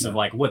I'm curious of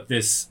like what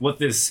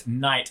this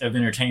night of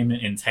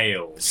entertainment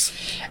entails.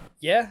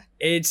 Yeah,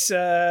 it's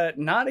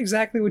not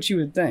exactly what you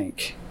would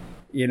think,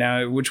 you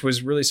know, which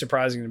was really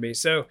surprising to me.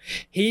 So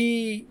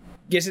he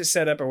gets it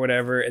set up or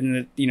whatever,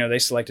 and you know, they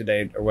select a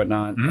date or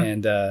whatnot,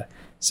 and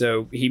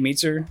so he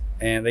meets her,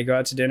 and they go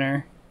out to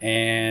dinner,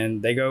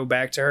 and they go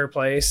back to her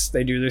place.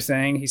 They do their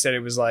thing. He said it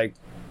was like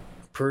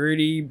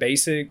pretty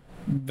basic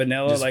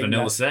vanilla, Just like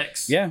vanilla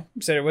sex. Yeah,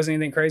 said it wasn't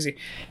anything crazy,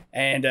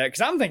 and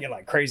because I'm thinking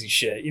like crazy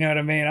shit, you know what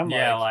I mean? I'm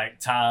like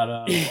tied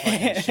up,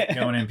 fucking shit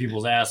going in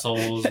people's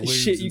assholes,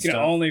 shit you can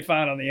only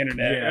find on the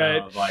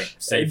internet, right? Like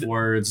safe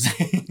words.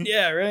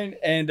 Yeah, right.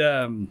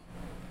 And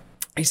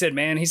he said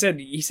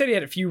he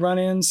had a few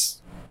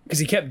run-ins because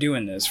he kept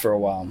doing this for a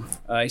while.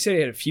 He said he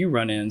had a few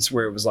run-ins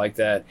where it was like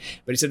that,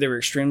 but he said they were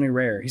extremely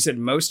rare. He said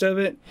most of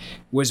it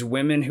was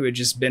women who had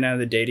just been out of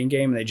the dating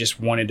game and they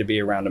just wanted to be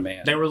around a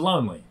man. They were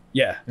lonely.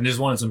 Yeah. And just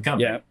wanted some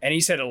company. Yeah. And he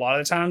said a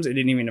lot of times it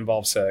didn't even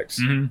involve sex.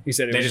 Mm-hmm. He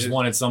said they just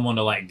wanted someone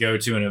to like go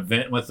to an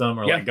event with them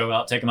or like go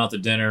out, take them out to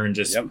dinner and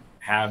just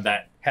have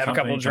that. Have a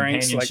couple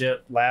drinks, like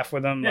laugh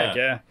with them. Yeah.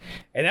 Like,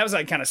 and that was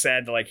like kind of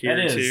sad to like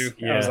hear too.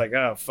 Yeah. I was like,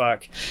 oh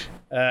fuck.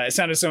 It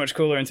sounded so much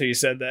cooler until you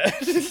said that.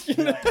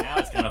 Like, now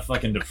it's kind of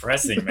fucking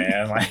depressing,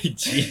 man. Like,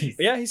 jeez.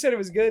 Yeah, he said it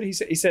was good. He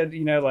said,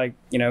 you know, like,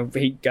 you know,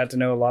 he got to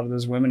know a lot of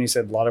those women. He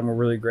said a lot of them were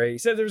really great. He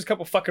said there was a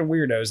couple fucking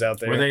weirdos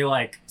out there. Were they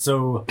like,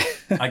 so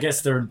I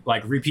guess they're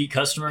like repeat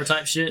customer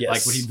type shit? Yes.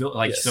 Like would he build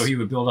like so he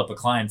would build up a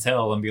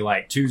clientele and be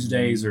like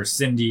Tuesdays or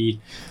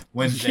Cindy,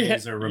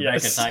 Wednesdays or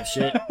Rebecca type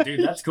shit?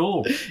 Dude, that's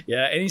cool.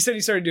 Yeah, and he said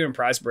he started doing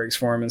price breaks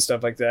for him and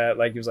stuff like that.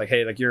 Like he was like,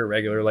 hey, like you're a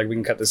regular, like we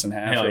can cut this in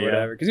half or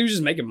whatever. Because he was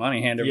just making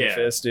money hand over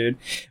fist, dude.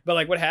 But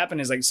like what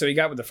happened is like, so he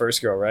got with the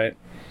first girl, right?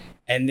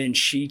 And then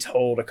she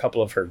told a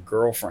couple of her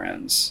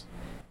girlfriends.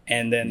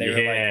 And then they were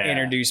like,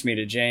 introduced me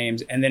to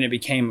James. And then it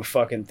became a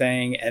fucking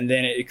thing. And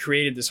then it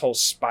created this whole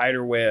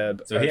spider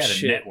web. So he had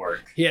a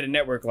network. He had a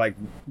network like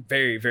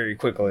very, very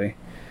quickly.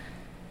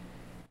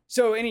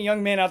 So any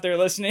young man out there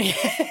listening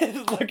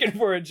looking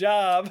for a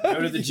job,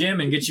 go to the gym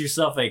and get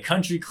yourself a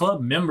country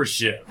club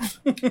membership.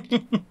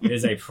 It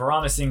is a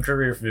promising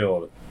career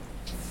field.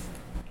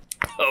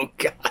 Oh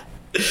God.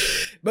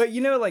 But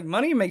you know, like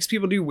money makes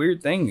people do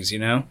weird things, you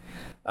know?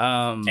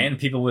 And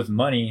people with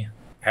money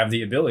have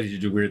the ability to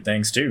do weird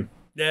things too.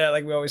 Yeah,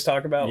 like we always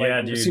talk about,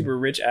 like dude. Super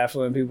rich,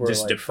 affluent people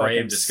just are like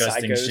depraved,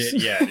 disgusting psychos.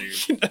 shit. Yeah,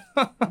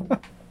 dude.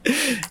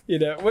 You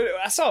know,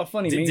 I saw a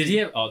funny meme. Did he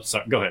have? Oh,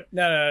 sorry. Go ahead.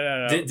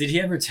 No. Did he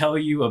ever tell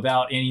you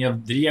about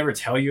Did he ever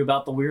tell you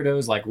about the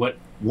weirdos? Like what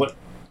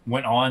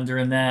went on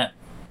during that?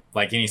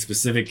 Like any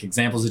specific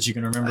examples that you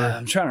can remember?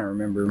 I'm trying to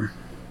remember.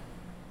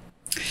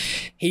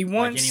 He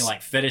once like any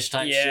like fetish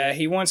type shit. Yeah,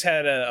 he once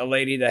had a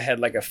lady that had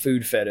like a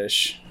food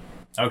fetish.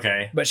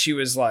 Okay. But she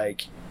was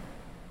like,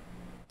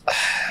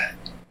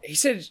 he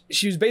said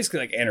she was basically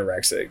like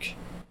anorexic.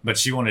 But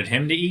she wanted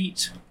him to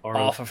eat, or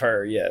off of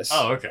her, yes.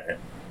 Oh, okay.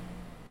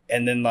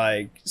 And then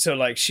like so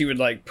like she would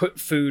like put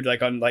food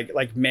like on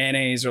like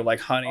mayonnaise or like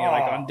honey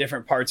like on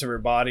different parts of her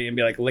body and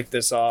be like, lick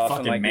this off.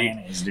 Fucking and like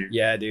mayonnaise, dude.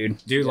 Yeah, dude.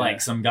 Do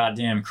like some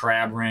goddamn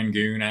crab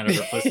rangoon out of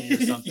her pussy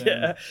or something.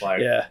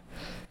 Yeah.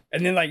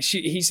 And then like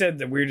he said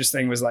the weirdest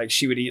thing was like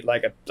she would eat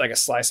like a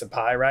slice of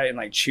pie, right, and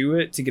like chew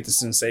it to get the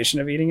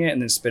sensation of eating it,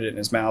 and then spit it in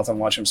his mouth and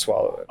watch him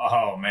swallow it.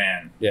 Oh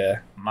man.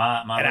 Yeah.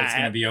 My rate's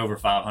gonna be over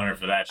 500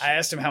 for that shit. I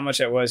asked him how much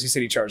that was. He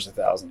said he charged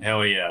 $1,000.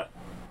 Hell yeah.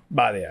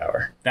 By the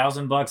hour.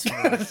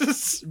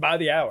 $1,000 by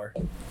the hour.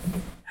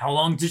 How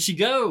long did she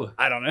go?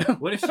 I don't know.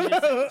 What if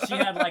she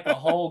had like a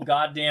whole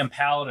goddamn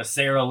pallet of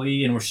Sara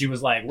Lee and where she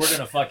was like, we're going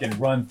to fucking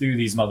run through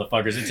these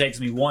motherfuckers. It takes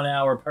me 1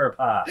 hour per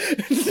pie.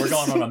 We're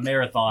going on a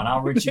marathon.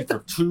 I'll reach you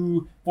for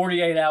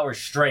 48 hours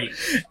straight.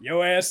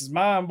 Your ass is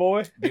mine,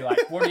 boy. Be like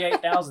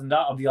 $48,000.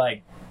 I'll be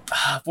like,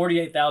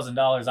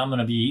 $48,000. I'm going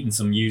to be eating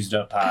some used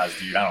up pies,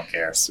 dude. I don't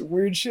care. Some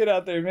weird shit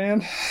out there,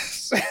 man.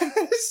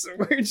 Some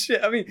weird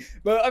shit. I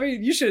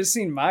mean, you should have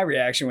seen my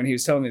reaction when he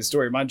was telling me the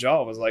story. My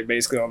jaw was like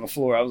basically on the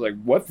floor. I was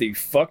like, what the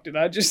fuck did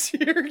I just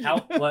hear?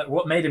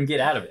 What made him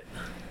get out of it?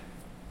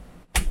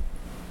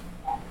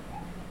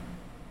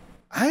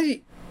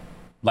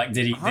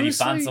 Did he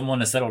find someone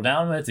to settle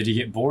down with? Did he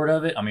get bored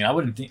of it? I mean, I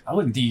wouldn't think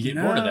he'd get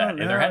bored of that.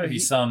 There had to be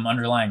some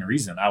underlying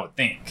reason, I would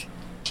think.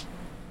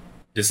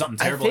 Did something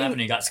terrible happen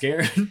and he got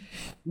scared?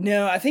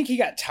 No, I think he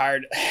got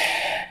tired.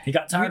 He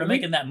got tired of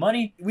making that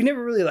money? We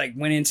never really like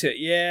went into it.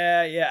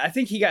 Yeah. I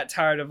think he got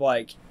tired of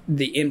like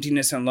the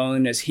emptiness and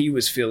loneliness he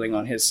was feeling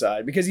on his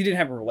side because he didn't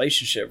have a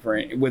relationship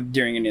with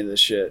during any of this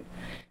shit.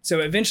 So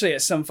eventually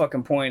at some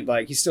fucking point,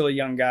 like, he's still a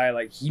young guy,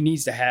 like, he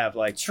needs to have,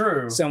 like,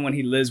 someone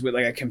he lives with,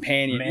 like a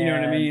companion. Man, you know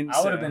what I mean?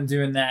 I would have been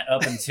doing that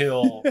up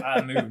until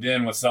I moved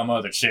in with some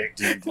other chick,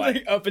 dude.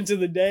 Like up until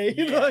the day,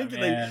 yeah, like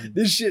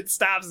this shit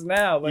stops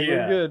now. Like,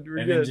 we're good.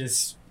 We're good. Then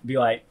just be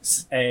like,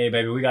 hey,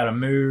 baby, we got to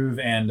move,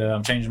 and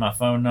I'm changing my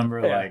phone number.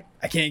 Yeah. Like,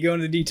 I can't go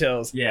into the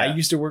details. Yeah. I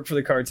used to work for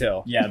the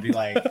cartel. Yeah, be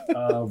like,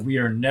 we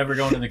are never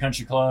going to the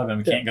country club, and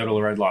we can't go to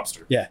the Red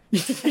Lobster. Yeah.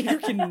 You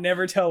can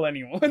never tell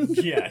anyone.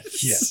 Yeah.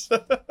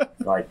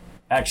 Like,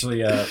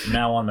 actually, from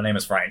now on, my name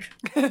is Frank.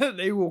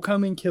 They will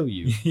come and kill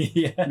you.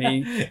 Yeah.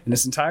 Me and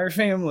this entire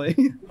family.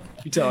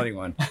 If you tell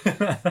anyone.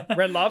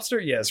 Red Lobster?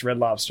 Yes, Red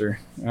Lobster.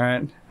 All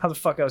right. How the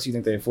fuck else do you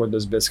think they afford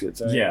those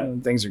biscuits? Yeah.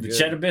 Things are good. The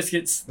cheddar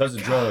biscuits, those are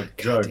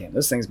drug. Damn,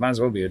 those things might as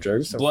well be a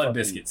drug. So blood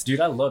biscuits. Dude,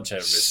 I love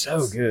cheddar biscuits.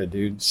 So good,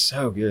 dude.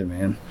 So good,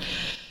 man.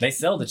 They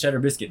sell the cheddar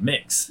biscuit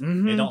mix.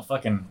 Mm-hmm. They don't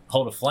fucking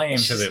hold a flame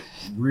to the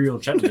real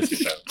cheddar biscuit,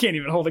 though. Can't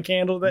even hold a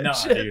candle to that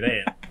shit.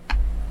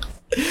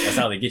 Dude, that's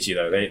how they get you,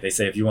 though. They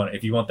say if you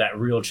want that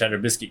real cheddar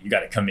biscuit, you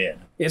got to come in.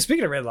 Yeah,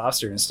 speaking of Red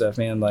Lobster and stuff,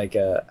 man, like,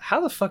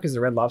 how the fuck is the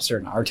Red Lobster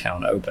in our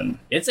town open?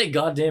 It's a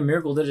goddamn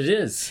miracle that it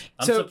is.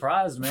 I'm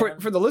surprised, man.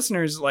 For the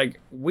listeners, like,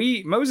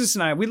 Moses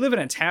and I, we live in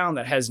a town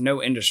that has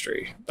no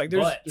industry. Like,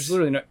 there's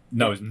literally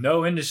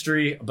no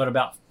industry, but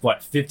about,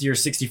 50 or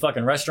 60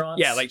 fucking restaurants?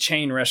 Yeah, like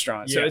chain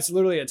restaurants. Yeah. So it's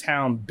literally a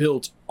town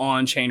built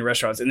on chain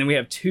restaurants. And then we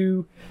have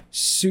 2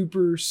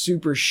 super,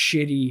 super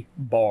shitty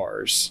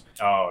bars.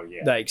 Oh,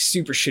 yeah. Like,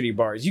 super shitty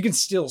bars. You can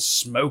still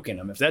smoke in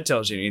them, if that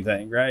tells you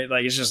anything, right?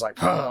 Like, it's just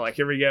like, oh, like,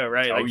 here we go,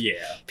 right? Like,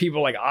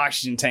 people like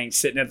oxygen tanks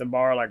sitting at the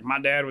bar, like,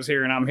 my dad was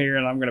here and I'm here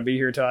and I'm going to be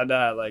here till I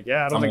die. Like,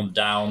 yeah, I'm going to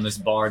die on this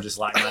bar just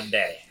like my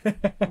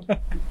dad.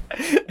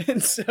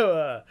 And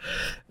so,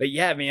 but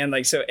yeah, man,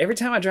 like, so every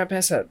time I drive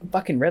past that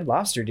fucking Red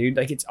Lobster, dude,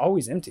 like, it's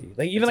always empty.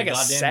 Like, even like a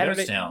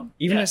Saturday,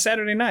 a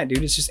Saturday night,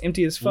 dude, it's just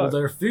empty as fuck. Well,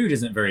 their food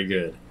isn't very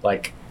good.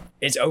 Like,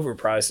 it's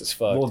overpriced as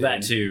fuck. Well, dude.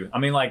 That too. I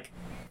mean, like,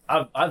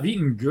 I've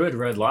eaten good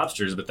Red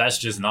Lobsters, but that's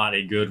just not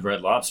a good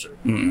Red Lobster.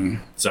 Mm-mm.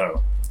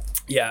 So,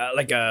 yeah,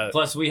 like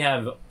plus we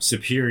have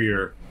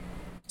superior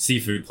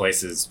seafood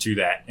places to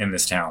that in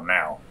this town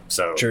now.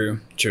 So true.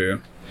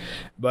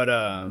 But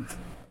I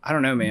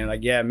don't know, man.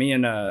 Like, yeah, me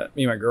and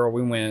my girl,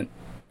 we went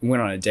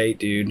on a date,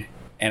 dude,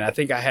 and I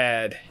think I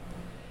had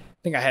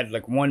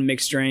like one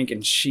mixed drink,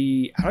 and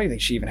I don't even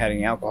think she even had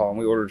any alcohol, and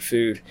we ordered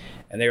food,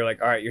 and they were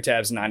like, all right, your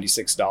tab's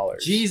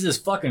 $96. Jesus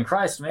fucking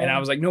Christ, man. And I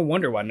was like, no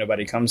wonder why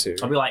nobody comes here.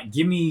 I'll be like,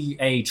 give me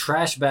a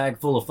trash bag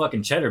full of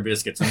fucking cheddar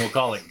biscuits and we'll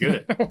call it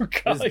good.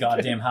 This is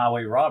goddamn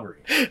highway robbery.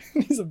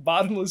 These are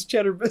bottomless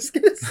cheddar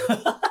biscuits.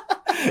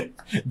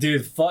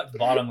 Dude, fuck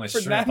bottomless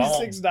for shrimp.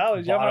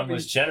 $96.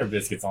 Bottomless cheddar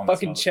biscuits on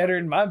fucking cheddar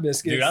in my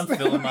biscuits. Dude, I'm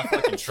filling my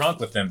fucking trunk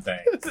with them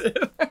things.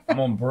 I'm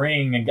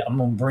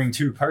gonna bring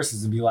 2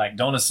 purses and be like,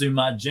 don't assume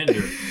my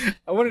gender.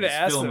 I wanted to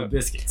ask the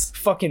biscuits.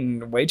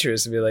 Fucking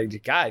waitress and be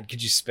like, God,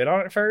 could you spit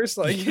on it first?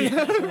 Like,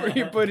 before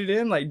you put it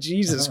in? Like,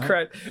 Jesus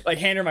Christ. Like,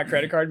 hand her my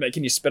credit card, like,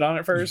 can you spit on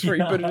it first before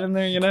you put it in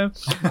there, you know?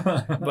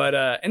 But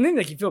and then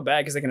like you feel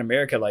bad because like in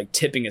America, like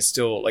tipping is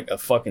still like a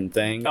fucking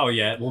thing. Oh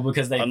yeah, well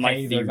because they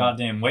pay their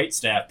goddamn wait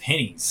staff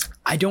pennies.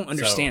 I don't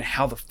understand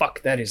how the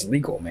fuck that is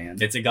legal, man.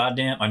 It's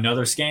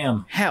another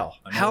scam. How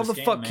the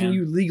fuck can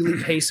you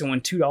legally pay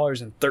someone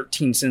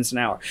 $2.13 an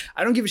hour?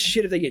 I don't give a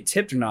shit if they get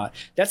tipped or not.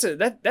 That's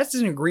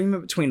an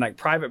agreement between like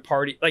private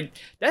party. Like,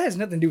 that has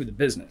nothing to do with the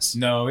business.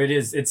 No,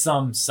 it's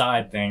some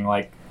side thing.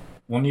 Like,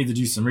 we'll need to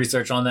do some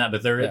research on that,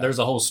 but there's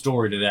a whole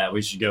story to that.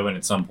 We should go in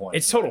at some point.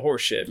 It's total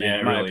horseshit, man.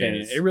 In my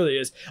opinion, it really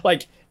is.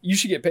 Like, you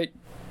should get paid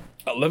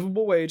a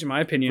livable wage, in my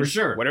opinion. For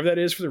sure. Whatever that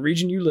is for the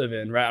region you live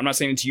in, right? I'm not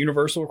saying it's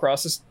universal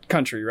across this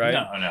country, right?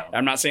 No.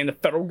 I'm not saying the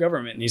federal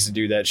government needs to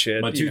do that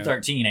shit. But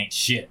 $2.13 ain't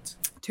shit.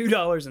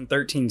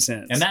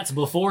 $2.13. And that's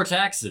before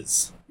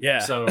taxes. Yeah.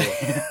 So.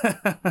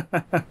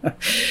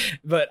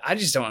 But I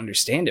just don't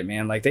understand it,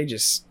 man. Like, they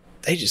just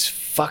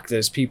fuck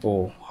those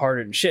people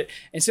harder than shit.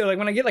 And so, like,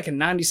 when I get like a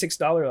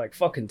 $96 like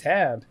fucking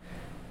tab,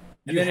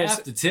 you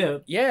have to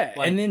tip. Yeah,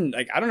 like, and then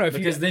like I don't know if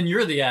because then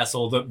you're the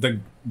asshole.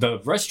 The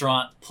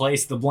restaurant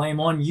placed the blame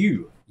on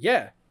you.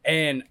 Yeah,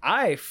 and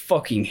I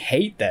fucking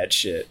hate that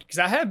shit because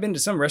I have been to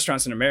some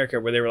restaurants in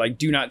America where they were like,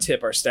 "Do not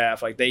tip our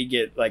staff. Like, they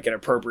get like an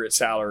appropriate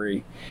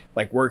salary,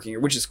 like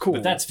working, which is cool."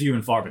 But that's few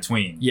and far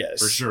between.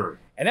 Yes, for sure.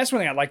 And that's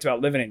one thing I liked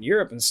about living in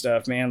Europe and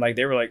stuff, man. Like,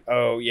 they were like,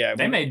 "Oh yeah,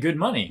 they made good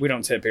money. We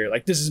don't tip here.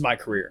 Like, this is my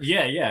career."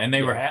 Yeah, and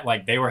they were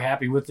they were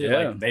happy with it.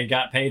 Yeah. Like, they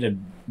got paid a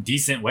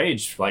decent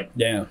wage. Like,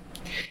 yeah.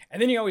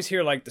 And then you always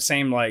hear like the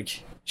same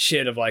like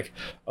shit of like,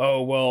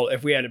 oh well,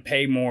 if we had to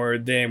pay more,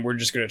 then we're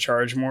just gonna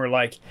charge more.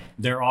 Like,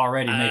 they're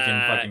already making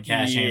fucking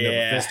cash hand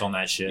over fist on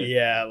that shit.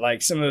 Yeah,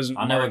 like some of those.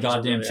 I know a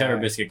goddamn really cheddar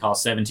biscuit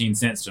costs 17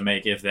 cents to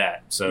make, if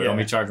that. So don't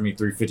be charging me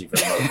 $3.50 for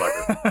the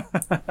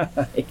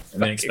motherfucker.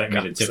 And then expect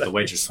me to tip the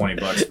waitress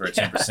 $20 for a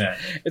 10%.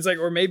 It's like,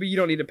 or maybe you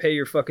don't need to pay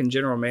your fucking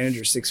general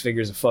manager 6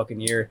 figures a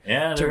fucking year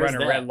to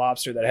run a Red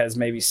Lobster that has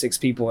maybe 6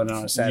 people in it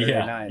on a Saturday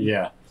night.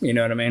 Yeah, you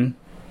know what I mean.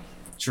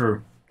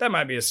 True. That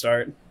might be a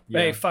start. Yeah.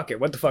 Hey, fuck it.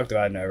 What the fuck do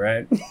I know,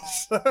 right?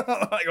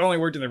 I only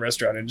worked in the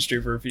restaurant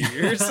industry for a few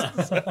years.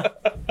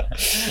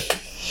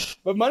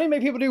 But money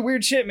make people do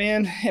weird shit,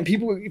 man. And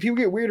people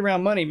get weird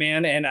around money,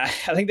 man. And I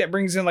think that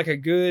brings in like a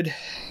good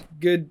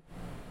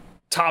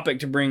topic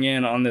to bring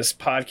in on this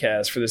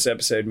podcast for this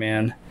episode,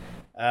 man.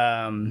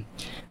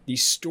 The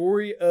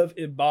story of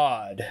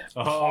Ibadd,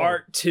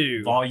 part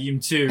 2. Volume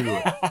 2.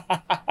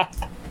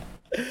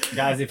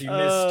 Guys, if you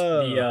missed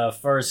the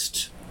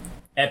first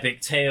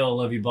epic tale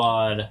of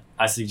Ibadd,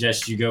 I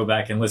suggest you go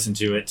back and listen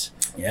to it.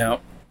 Yeah.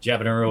 Do you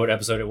happen to remember what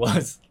episode it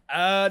was?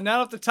 Not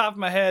off the top of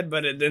my head,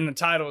 but in the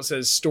title it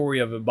says "Story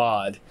of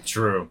Ibadd."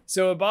 True.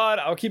 So Ibadd,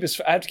 I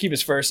have to keep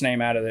his first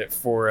name out of it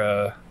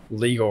for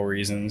legal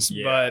reasons.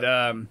 Yeah.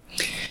 But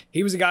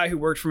he was a guy who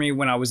worked for me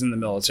when I was in the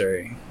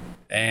military,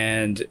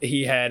 and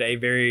he had a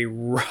very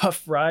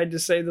rough ride, to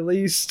say the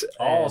least.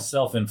 All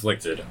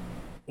self-inflicted.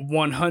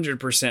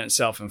 100%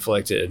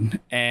 self-inflicted,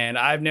 and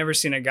I've never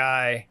seen a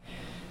guy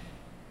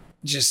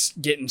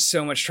just get in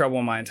so much trouble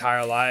in my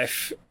entire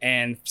life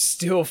and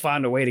still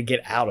find a way to get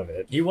out of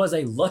it. He was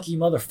a lucky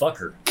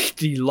motherfucker.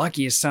 The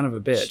luckiest son of a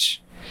bitch.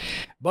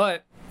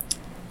 But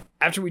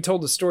after we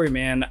told the story,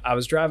 man, I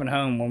was driving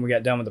home when we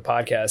got done with the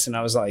podcast, and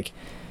I was like,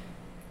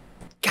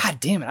 God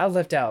damn it, I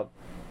left out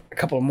a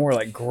couple of more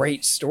like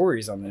great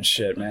stories on this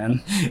shit,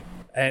 man.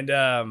 And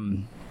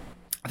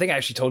I think I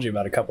actually told you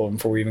about a couple of them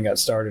before we even got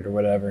started or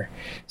whatever.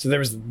 So there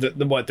was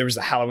there was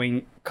the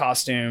Halloween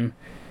costume.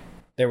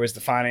 There was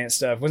the finance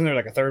stuff. Wasn't there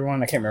like a third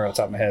one? I can't remember off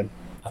the top of my head.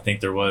 I think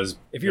there was.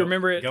 If you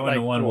remember it. Go like,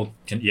 into one, we'll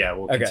continue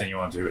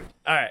on to it.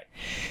 All right.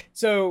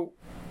 So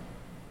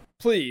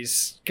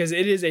please, because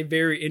it is a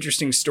very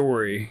interesting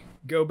story,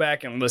 go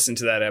back and listen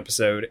to that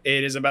episode.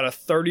 It is about a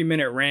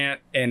 30-minute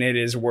rant, and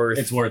it's worth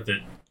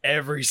it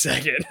every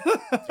second.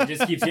 It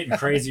just keeps getting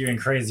crazier and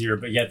crazier,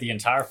 but yet the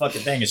entire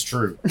fucking thing is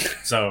true.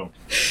 So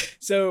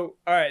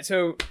all right.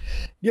 So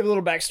give a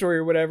little backstory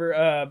or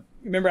whatever.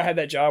 Remember I had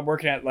that job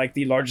working at like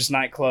the largest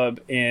nightclub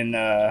in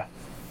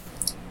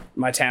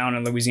my town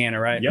in Louisiana,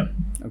 right? Yep.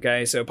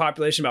 Okay, so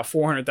population about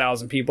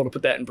 400,000 people, to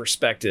put that in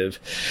perspective.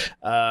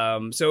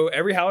 So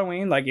every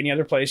Halloween, like any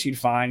other place you'd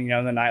find,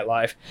 in the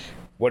nightlife,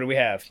 what do we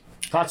have?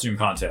 Costume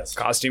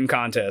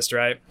contest,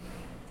 right?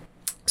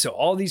 So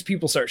all these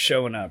people start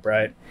showing up,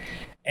 right?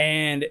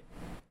 And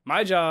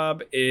my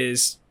job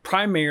is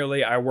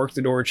primarily I work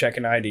the door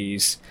checking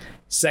IDs.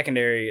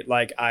 Secondary,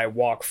 like I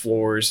walk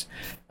floors,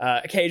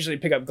 occasionally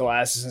pick up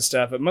glasses and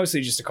stuff, but mostly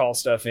just to call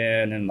stuff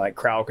in and like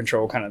crowd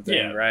control kind of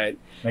thing, right?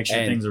 Make sure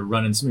things are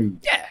running smooth.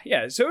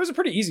 Yeah. So it was a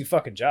pretty easy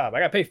fucking job. I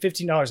got paid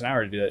 $15 an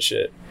hour to do that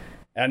shit.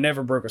 And I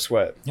never broke a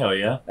sweat. Hell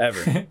yeah.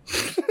 Ever.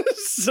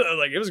 So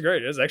like it was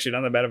great. It was actually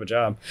not that bad of a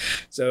job.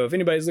 So if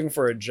anybody's looking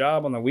for a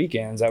job on the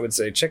weekends, I would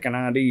say checking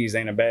IDs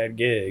ain't a bad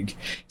gig,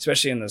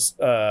 especially in this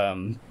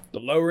the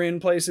lower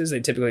end places.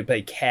 They typically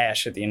pay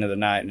cash at the end of the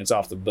night, and it's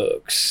off the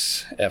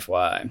books.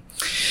 FY.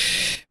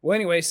 Well,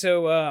 anyway,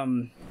 so I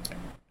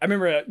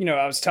remember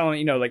I was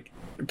telling like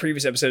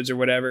previous episodes or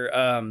whatever.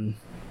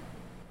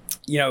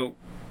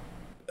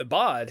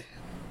 Ibadd,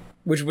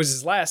 which was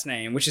his last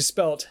name, which is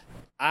spelt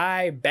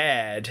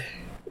Ibadd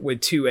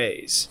with 2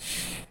 A's.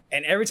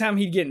 And every time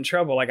he'd get in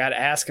trouble, like I'd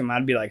ask him,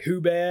 I'd be like, "Who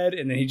bad?"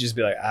 And then he'd just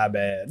be like, "I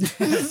bad."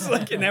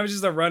 And that was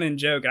just a running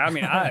joke. And I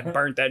mean, I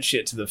burnt that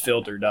shit to the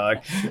filter,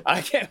 dog.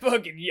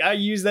 I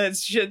use that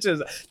shit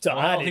to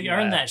he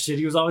earned that shit.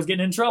 He was always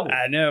getting in trouble.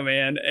 I know,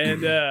 man.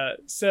 And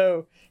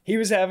so he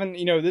was having,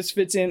 this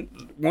fits in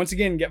once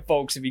again. Get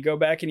folks, if you go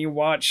back and you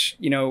watch,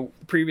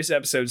 previous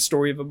episodes,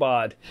 Story of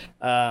Ibadd,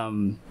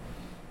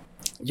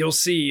 you'll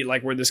see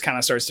like where this kind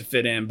of starts to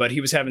fit in. But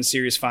he was having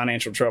serious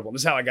financial trouble.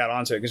 This is how I got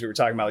onto it, because we were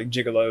talking about like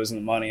gigolos and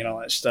the money and all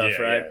that stuff,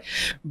 right? Yeah.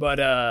 But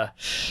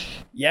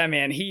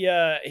man, he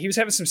was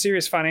having some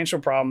serious financial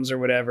problems or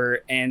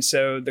whatever. And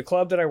so the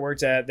club that I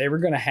worked at, they were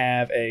going to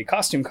have a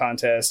costume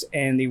contest,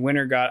 and the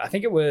winner got, I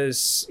think it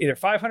was either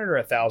 $500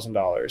 or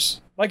 $1,000.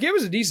 Like it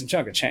was a decent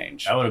chunk of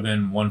change. That would have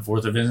been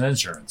 1/4 of his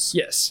insurance.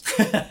 Yes.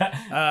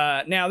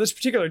 Now this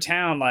particular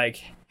town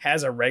like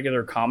has a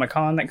regular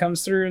Comic-Con that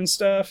comes through and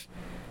stuff.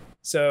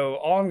 So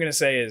all I'm gonna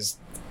say is,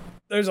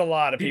 there's a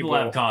lot of people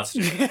have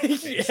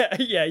costumes.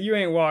 yeah. You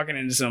ain't walking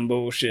into some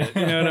bullshit.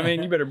 You know what I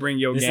mean? You better bring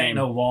your this game. This ain't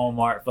no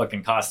Walmart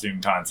fucking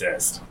costume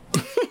contest.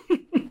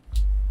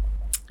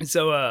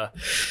 So,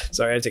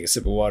 sorry, I had to take a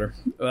sip of water.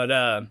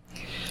 But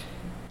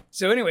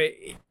so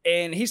anyway,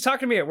 and he's talking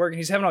to me at work, and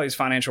he's having all these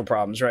financial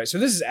problems, right? So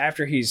this is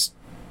after he's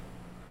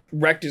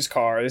wrecked his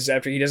car. This is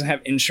after he doesn't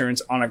have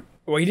insurance on a.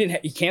 Well,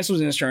 he canceled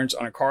his insurance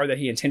on a car that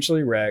he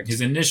intentionally wrecked.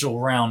 His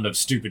initial round of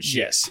stupid shit.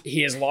 Yes.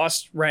 He has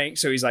lost rank,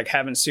 so he's like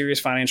having serious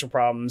financial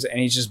problems, and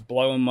he's just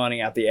blowing money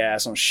out the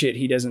ass on shit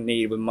he doesn't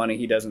need with money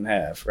he doesn't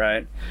have,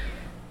 right?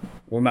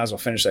 We might as well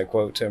finish that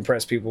quote to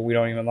impress people we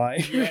don't even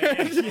like.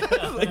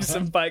 Yeah. Like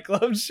some Fight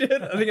Club shit.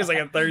 I think it's like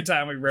a third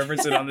time we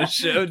reference it on this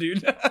show,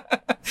 dude.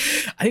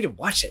 I need to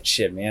watch that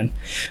shit, man.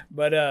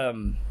 But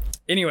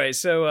anyway,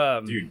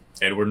 so dude,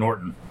 Edward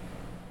Norton.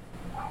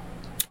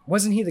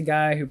 Wasn't he the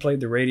guy who played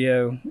the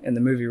radio in the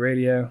movie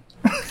Radio?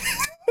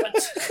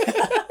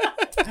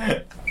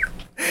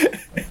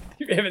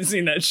 If you haven't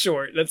seen that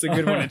short, that's a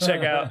good one to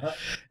check out.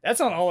 That's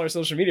on all our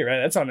social media, right?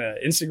 That's on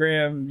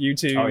Instagram,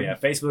 YouTube. Oh yeah,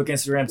 Facebook,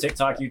 Instagram,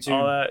 TikTok, YouTube,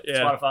 all that, yeah.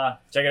 Spotify.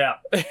 Check it out.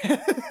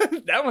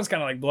 That one's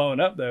kind of like blowing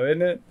up though,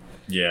 isn't it?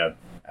 Yeah.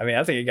 I mean,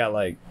 I think it got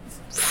like,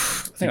 I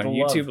think on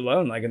YouTube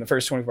alone, like in the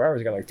first 24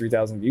 hours, it got like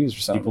 3,000 views or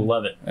something. People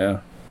love it.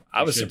 Yeah.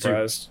 I was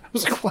surprised. I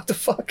was like, what the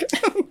fuck?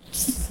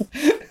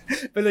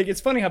 But like,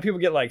 it's funny how people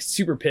get like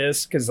super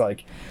pissed because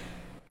like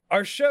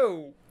our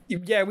show,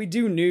 yeah, we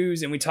do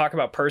news and we talk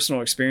about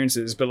personal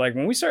experiences, but like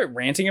when we start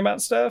ranting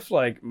about stuff,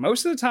 like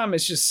most of the time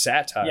it's just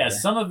satire. Yeah,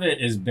 some of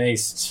it is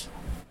based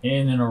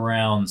in and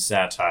around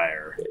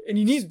satire, and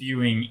you need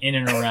spewing in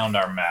and around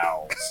our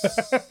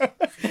mouths.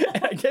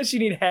 I guess you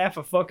need half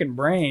a fucking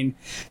brain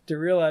to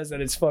realize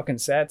that it's fucking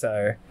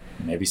satire.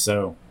 Maybe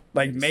so.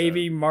 Like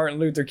maybe Martin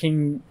Luther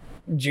King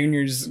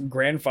Jr.'s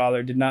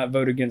grandfather did not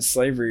vote against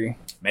slavery.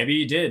 Maybe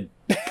he did.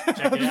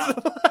 Check it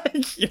out.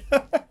 Like, yeah.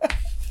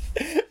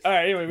 All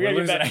right. Anyway, we gotta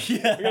get back. We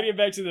gotta get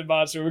back to the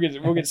monster.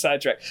 We'll get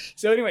sidetracked.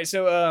 So anyway,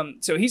 so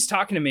he's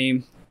talking to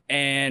me,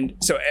 and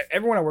so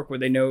everyone I work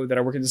with, they know that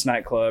I work at this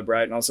nightclub,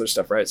 right, and all sorts of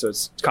stuff, right? So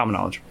it's common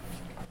knowledge.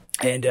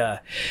 And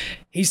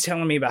he's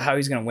telling me about how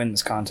he's gonna win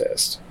this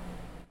contest.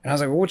 And I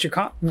was like, well,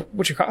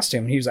 what's your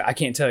costume? And he was like, I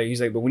can't tell you.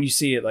 He's like, but when you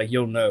see it, like,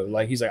 you'll know.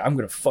 Like, he's like, I'm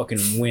going to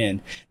fucking win.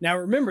 Now,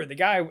 remember, the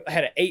guy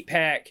had an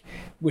 8-pack,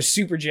 was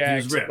super jacked.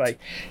 He was ripped. Like,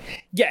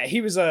 yeah,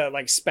 he was a,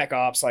 like, spec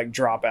ops, like,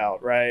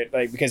 dropout, right?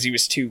 Like, because he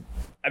was too,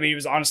 I mean, it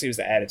was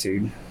the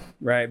attitude,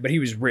 right? But he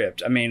was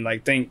ripped. I mean,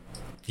 like,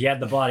 he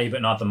had the body,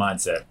 but not the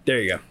mindset. There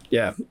you go.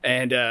 Yeah.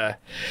 And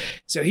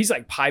so he's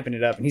like piping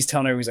it up and he's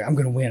telling everyone, he's like, I'm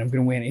going to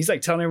win. And he's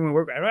like telling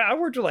everyone, I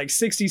worked with like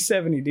 60,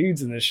 70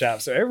 dudes in this shop.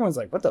 So everyone's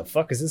like, what the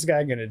fuck is this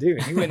guy going to do?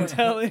 And he wouldn't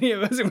tell any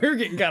of us. And we were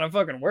getting kind of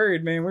fucking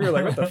worried, man. We were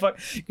like, what the fuck?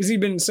 Because he'd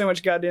been in so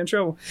much goddamn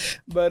trouble.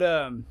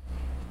 But,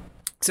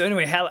 so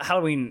anyway,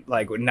 Halloween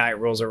like night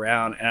rolls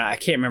around, and I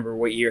can't remember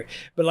what year,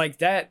 but like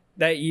that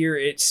year,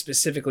 it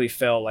specifically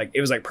fell like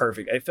it was like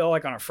perfect. It fell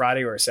like on a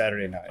Friday or a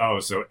Saturday night. Oh,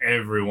 so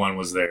everyone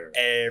was there.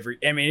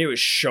 I mean, it was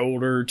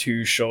shoulder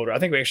to shoulder. I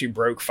think we actually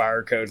broke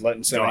fire code,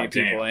 letting so many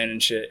people in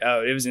and shit.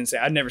 Oh, it was insane.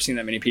 I'd never seen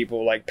that many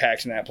people like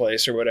packed in that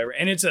place or whatever.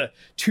 And it's a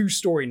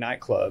 2-story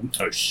nightclub.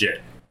 Oh shit.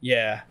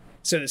 Yeah.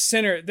 So the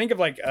center, think of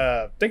like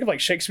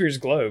Shakespeare's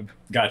Globe.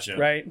 Gotcha.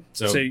 Right?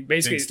 So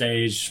basically, big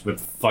stage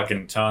with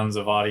fucking tons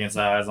of audience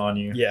eyes on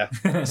you. Yeah.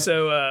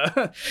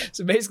 So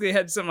basically it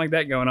had something like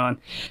that going on.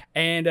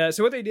 And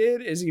so what they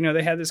did is,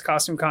 they had this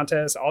costume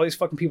contest. All these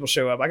fucking people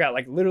show up. I got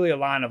like literally a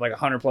line of like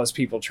 100 plus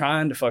people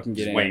trying to fucking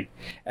get in.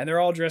 And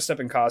they're all dressed up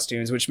in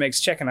costumes, which makes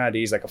checking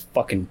IDs like a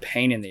fucking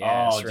pain in the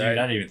ass. Oh, dude, right?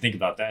 I didn't even think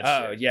about that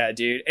shit. Oh, yeah,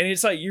 dude. And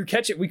it's like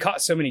we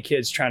caught so many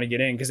kids trying to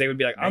get in because they would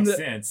be like, I'm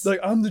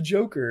the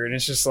Joker. And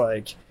it's just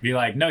like, be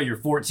like, no, you're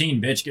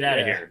 14, bitch, get out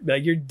of here.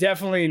 Like, you're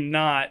definitely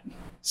not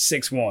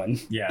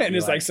 6'1". Yeah, and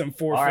it's like some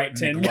 4'10". All right,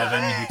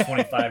 McLovin, you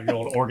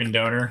 25-year-old organ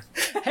donor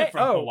from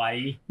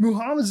Hawaii.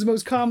 Muhammad's the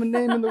most common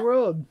name in the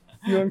world.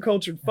 You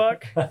uncultured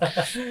fuck.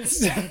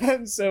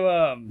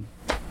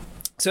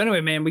 So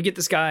anyway, man, we get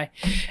this guy,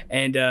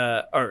 and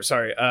so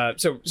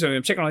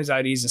I'm checking all these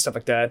IDs and stuff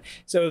like that.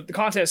 So the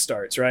contest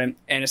starts, right?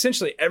 And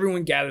essentially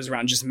everyone gathers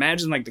around. Just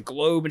imagine like the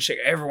globe and shit.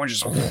 Everyone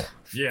just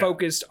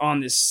focused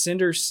on this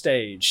center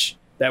stage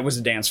that was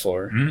a dance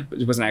floor.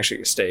 Mm-hmm. It wasn't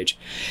actually a stage.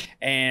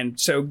 And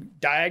so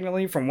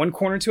diagonally from one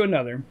corner to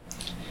another.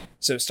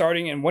 So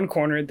starting in one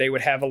corner, they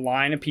would have a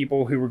line of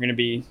people who were going to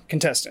be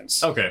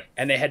contestants. Okay.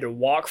 And they had to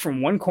walk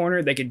from one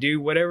corner. They could do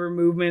whatever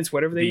movements,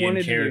 whatever they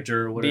wanted to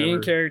do. Whatever. Be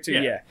in character,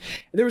 yeah.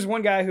 There was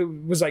one guy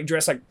who was like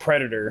dressed like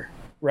Predator,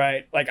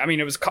 right? Like, I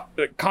mean, it was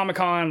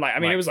Comic-Con. Like, I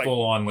mean, it was like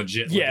full on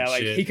legit. Yeah,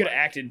 like shit. he could have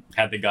acted.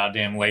 Had the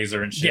goddamn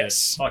laser and shit.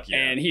 Yes. Fuck yeah.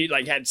 And he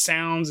like had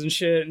sounds and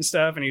shit and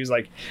stuff. And he was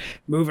like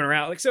moving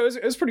around. Like, so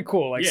it was pretty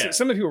cool. Like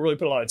some of the people really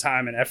put a lot of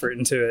time and effort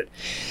into it.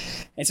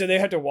 And so they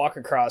had to walk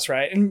across,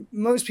 right? And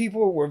most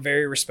people were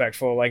very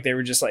respectful. Like, they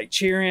were just like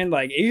cheering.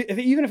 Like,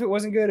 even if it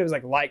wasn't good, it was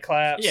like light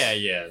claps.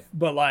 Yeah.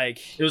 But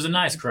like, it was a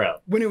nice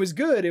crowd. When it was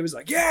good, it was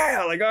like,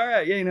 yeah, like, all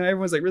right, yeah,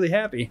 everyone's like really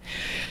happy.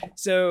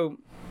 So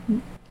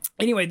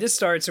anyway, this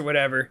starts or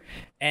whatever,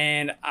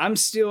 and I'm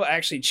still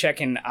actually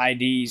checking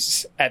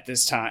IDs at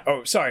this time.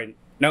 Oh, sorry,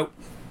 nope.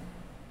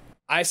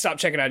 I stopped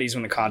checking IDs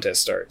when the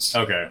contest starts.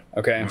 Okay.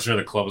 I'm sure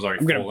the club was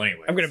already full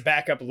anyway. I'm going to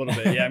back up a little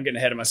bit. Yeah, I'm getting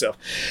ahead of myself.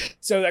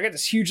 So I got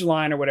this huge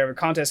line or whatever.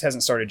 Contest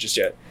hasn't started just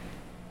yet.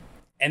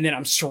 And then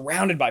I'm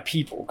surrounded by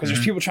people because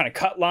there's people trying to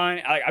cut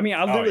line. I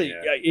literally,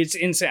 it's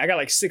insane. I got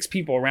like 6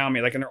 people around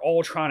me, like, and they're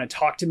all trying to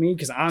talk to me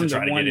because I'm the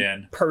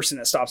one person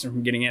that stops them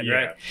from getting in,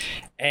 right?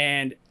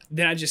 And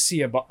then I just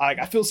see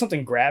I feel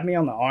something grab me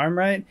on the arm,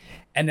 right?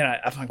 And then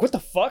I'm like, what the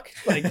fuck?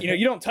 Like,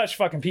 you don't touch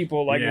fucking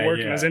people like who work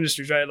in those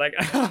industries, right? Like,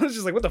 I was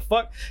just like, what the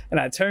fuck?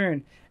 And I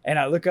turn and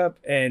I look up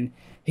and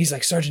he's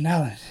like, Sergeant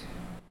Allen.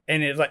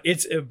 And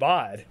it's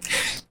Ibadd.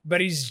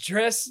 But he's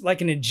dressed like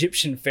an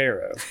Egyptian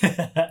pharaoh.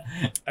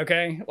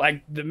 Okay?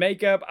 Like the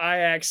makeup, eye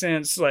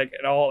accents, like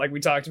and all, like we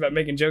talked about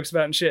making jokes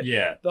about and shit.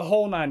 Yeah. The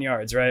whole 9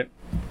 yards, right?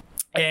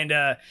 And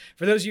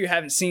for those of you who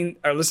haven't seen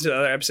or listened to the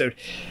other episode,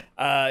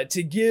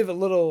 to give a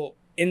little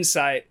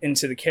insight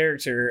into the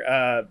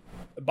character,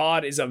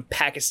 Ibadd is of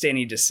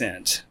Pakistani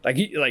descent. Like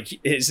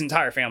his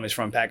entire family's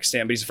from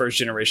Pakistan, but he's a first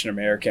generation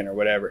American or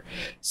whatever.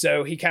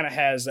 So he kind of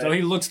has So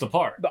he looks the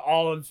part. the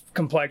olive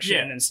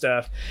complexion and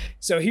stuff.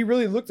 So he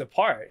really looked the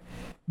part.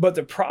 But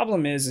the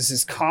problem is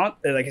his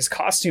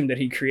costume that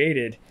he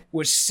created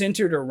was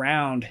centered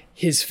around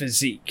his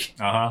physique.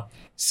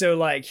 So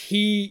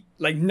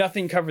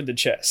nothing covered the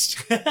chest.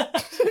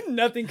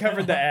 Nothing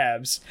covered the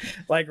abs.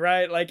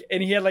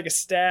 And he had like a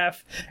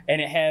staff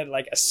and it had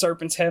like a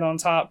serpent's head on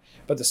top,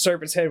 but the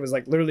serpent's head was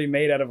like literally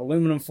made out of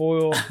aluminum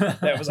foil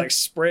that was like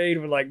sprayed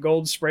with like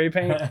gold spray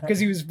paint because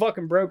he was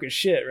fucking broke as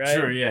shit, right?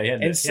 Sure, yeah.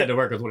 He had to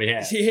work with what he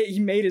had. He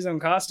made his own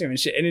costume and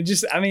shit. And it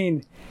just, I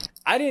mean,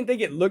 I didn't think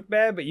it looked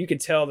bad, but you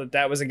could tell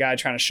that was a guy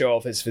trying to show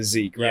off his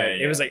physique, right?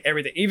 Yeah. It was like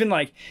everything. Even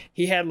like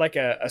he had like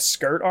a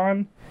skirt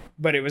on,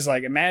 but it was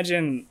like,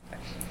 imagine,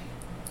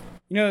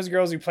 you know those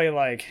girls who play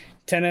like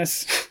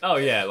tennis? Oh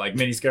yeah, like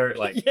mini skirt.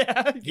 Like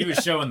he was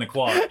showing the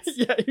quads.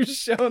 Yeah, he was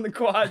showing the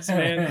quads,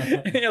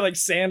 man. He had like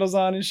sandals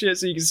on and shit,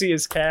 so you can see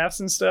his calves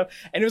and stuff.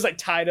 And it was like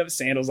tied up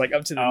sandals, like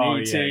up to the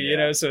knee too, you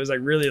know. So it was like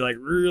really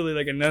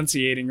like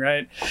enunciating,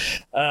 right?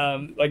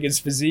 Like his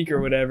physique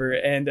or whatever.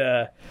 And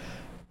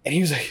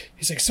he's like,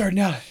 starting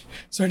out.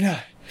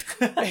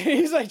 And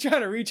he's like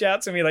trying to reach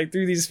out to me like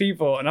through these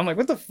people, and I'm like,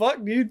 what the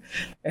fuck, dude?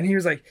 And he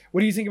was like,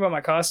 what do you think about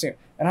my costume?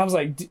 And I was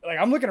like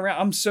I'm looking around,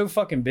 I'm so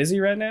fucking busy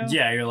right now.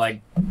 Yeah, you're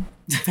like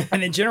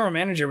and the general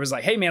manager was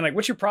like, hey man, like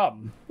what's your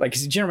problem? Like,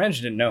 because the general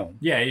manager didn't know him.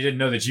 Yeah, he didn't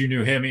know that you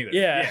knew him either.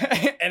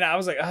 Yeah. And I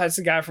was like, oh, that's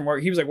the guy from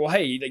work. He was like, well,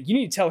 hey, like, you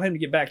need to tell him to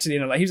get back to the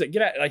end of life. He was like,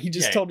 get out. Like, he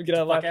just told me to get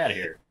out of life. Out of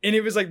here. And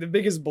it was like the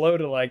biggest blow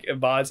to like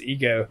Ibadd's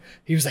ego.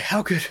 He was like,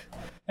 how could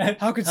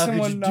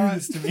someone do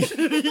this to me?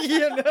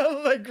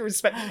 Like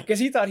respect, because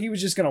he thought he was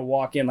just gonna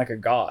walk in like a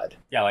god.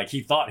 Yeah, like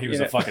he thought he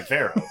was a fucking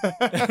pharaoh.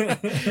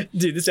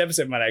 Dude, this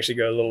episode might actually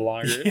go a little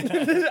longer.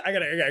 I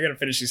gotta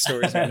finish these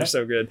stories, man. They're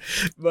so good.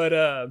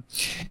 But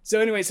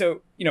so anyway,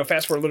 so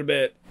fast forward a little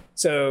bit.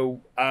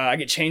 So I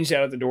get changed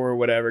out at the door or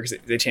whatever, because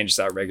they change us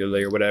out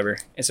regularly or whatever.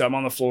 And so I'm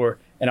on the floor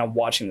and I'm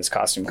watching this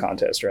costume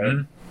contest, right?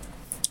 Mm-hmm.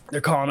 They're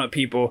calling up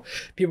people.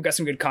 People got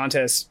some good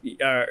contests,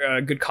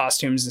 good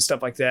costumes and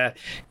stuff like that.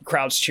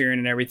 Crowd's cheering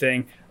and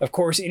everything. Of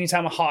course,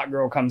 anytime a hot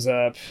girl comes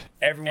up,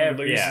 everyone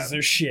loses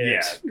their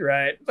shit,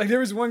 right? Like there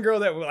was one girl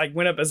that like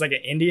went up as like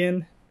an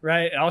Indian,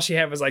 right? And all she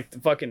had was like the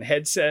fucking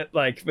headset,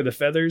 like with the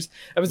feathers.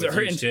 That was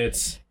her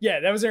tits. Yeah,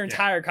 that was her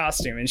entire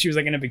costume, and she was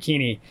like in a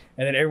bikini.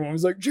 And then everyone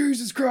was like,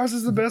 "Jesus Christ, this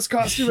is the best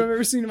costume I've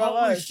ever seen in my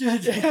life."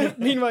 Yeah.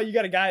 Meanwhile, you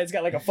got a guy that's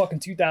got like a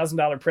fucking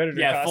 $2,000 Predator costume.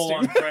 Yeah, full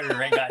on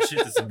Predator, ain't got shit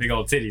to some big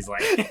old titties,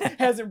 like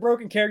hasn't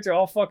broken character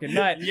all fucking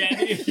night. Yeah,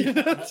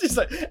 just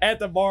like at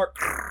the bar,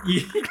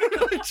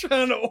 like,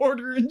 trying to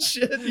order and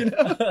shit,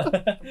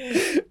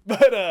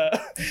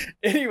 But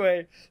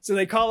anyway, so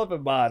they call up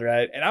Ibadd,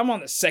 right? And I'm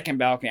on the second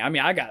balcony. I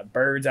mean, I got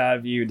bird's eye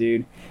view,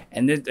 dude.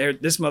 And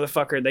this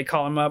motherfucker, they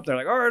call him up. They're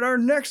like, all right, our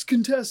next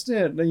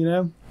contestant,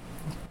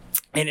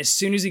 And as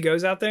soon as he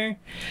goes out there,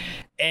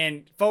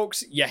 and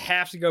folks, you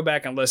have to go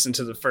back and listen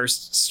to the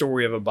first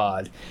story of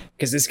Ibadd,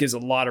 because this gives a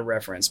lot of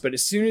reference. But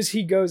as soon as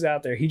he goes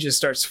out there, he just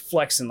starts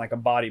flexing like a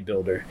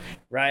bodybuilder,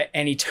 right?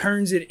 And he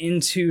turns it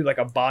into like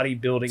a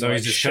bodybuilding. So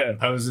he's just cutting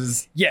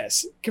poses.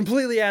 Yes,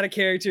 completely out of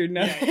character.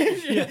 No.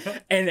 Yeah.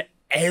 And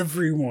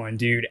everyone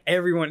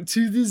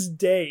to this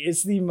day,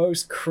 it's the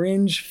most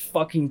cringe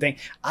fucking thing.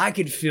 I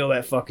could feel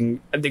that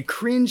fucking the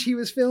cringe he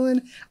was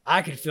feeling.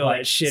 I could feel like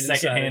that shit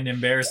secondhand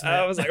embarrassment.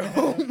 I was like,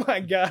 oh my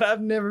god,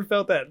 I've never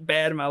felt that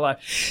bad in my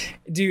life,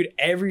 dude.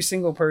 Every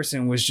single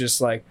person was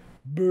just like,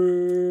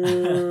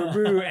 boo,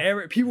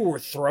 boo. People were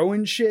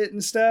throwing shit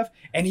and stuff,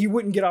 and he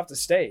wouldn't get off the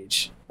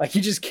stage. Like, he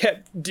just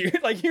kept,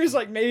 dude, like, he was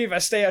like, maybe if I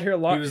stay out here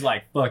long. He was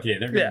like, fuck it,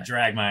 they're gonna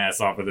drag my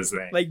ass off of this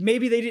thing. Like,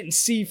 maybe they didn't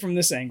see from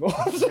this angle.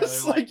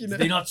 Did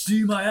they not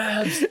see my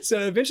abs? So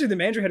eventually the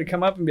manager had to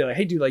come up and be like,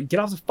 hey, dude, like, get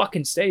off the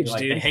fucking stage,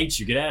 like, dude. They hate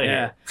you, get out of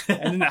here.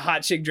 And then the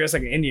hot chick dressed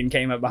like an Indian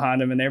came up behind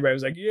him, and everybody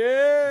was like,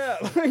 yeah,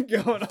 what's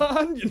going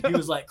on? He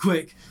was like,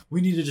 quick,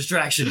 we need a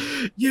distraction.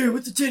 Yeah,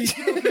 with the titties,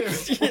 get over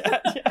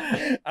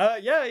there.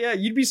 Yeah,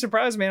 you'd be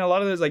surprised, man. A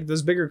lot of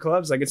those bigger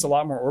clubs, like, it's a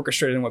lot more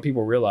orchestrated than what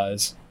people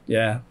realize.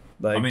 Yeah.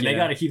 Like, I mean, they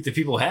got to keep the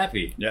people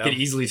happy. Yeah. Could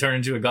easily turn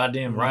into a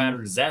goddamn riot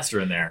or disaster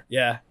in there.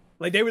 Yeah.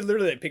 Like, they would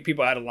literally pick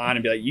people out of line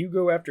and be like, you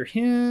go after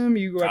him,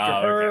 you go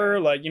after her.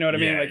 Okay. Like, you know what I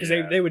mean? Like, because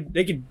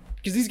they could,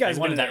 because these guys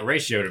wanted that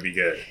ratio to be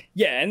good.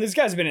 Yeah, and these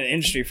guys have been in the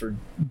industry for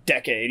a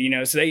decade,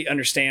 so they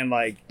understand,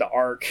 like, the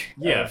arc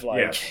of,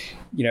 like,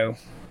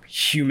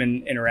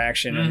 human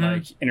interaction and,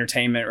 like,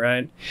 entertainment,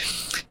 right?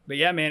 But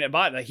yeah, man,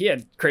 Ibadd, like, he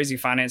had crazy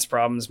finance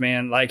problems,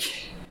 man. Like,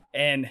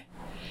 and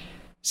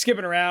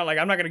skipping around, like,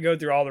 I'm not going to go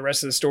through all the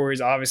rest of the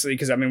stories, obviously,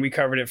 because, I mean, we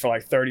covered it for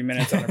like 30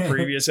 minutes on a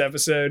previous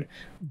episode.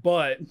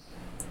 But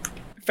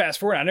fast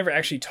forward, I never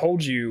actually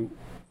told you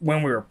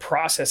when we were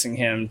processing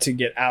him to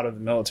get out of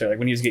the military, like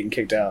when he was getting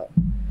kicked out.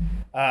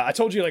 I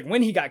told you like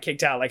when he got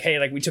kicked out, like, hey,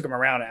 like we took him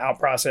around and out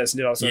process and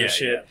did all sort of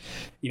shit.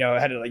 You know, I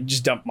had to like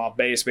just dump him off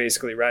base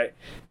basically, right?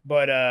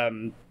 But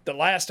the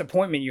last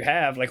appointment you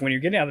have, like when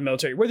you're getting out of the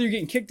military, whether you're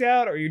getting kicked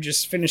out or you're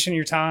just finishing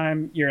your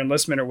time, your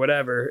enlistment or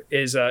whatever,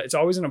 is it's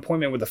always an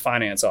appointment with the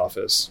finance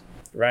office,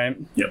 right?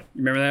 Yep.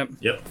 You remember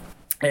that? Yep.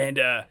 And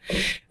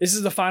this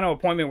is the final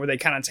appointment where they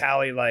kind of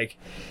tally like,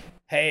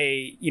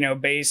 hey, you know,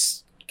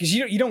 base, because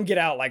you don't get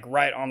out like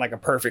right on like a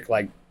perfect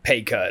like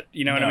pay cut.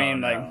 You know what I mean?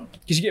 No. Like,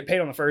 because you get paid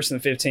on the 1st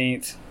and the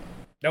 15th.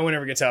 No one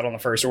ever gets out on the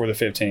 1st or the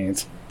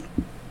 15th.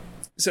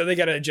 So they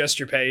got to adjust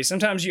your pay.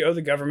 Sometimes you owe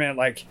the government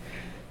like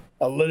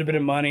a little bit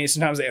of money.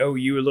 Sometimes they owe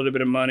you a little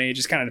bit of money. It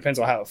just kind of depends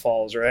on how it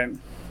falls, right?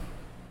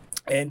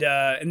 And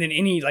then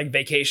any like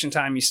vacation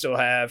time you still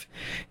have,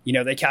 you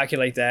know, they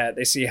calculate that.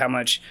 They see how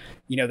much,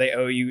 you know, they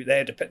owe you. They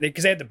had to,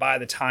 because they had to buy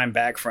the time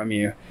back from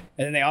you.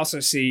 And then they also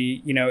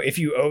see, you know, if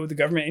you owe the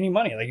government any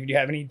money, like if you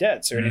have any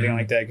debts or anything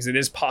like that, because it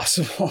is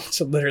possible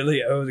to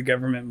literally owe the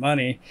government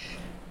money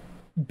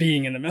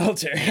being in the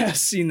military. I've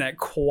seen that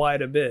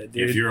quite a bit,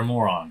 dude. If you're a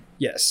moron.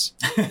 Yes.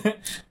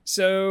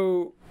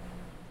 So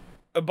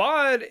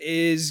Ibadd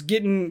is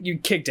getting you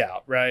kicked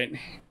out, right?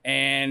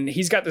 And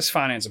he's got this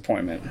finance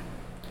appointment.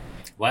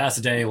 Last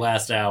day,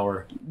 last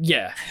hour.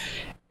 Yeah.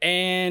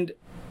 And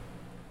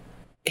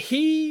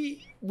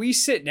we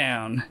sit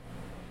down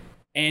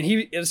and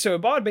so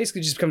Ibadd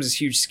basically just becomes this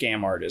huge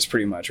scam artist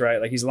pretty much,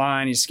 right? Like he's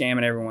lying, he's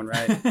scamming everyone,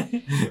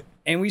 right?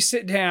 And we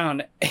sit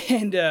down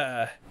and,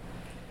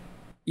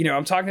 you know,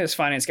 I'm talking to this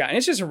finance guy and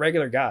it's just a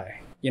regular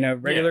guy, you know,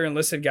 regular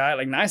enlisted guy,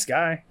 like nice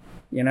guy.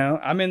 You know,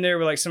 I'm in there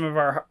with like some of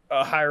our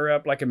higher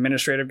up, like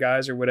administrative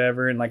guys or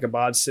whatever. And like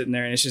Ibadd's sitting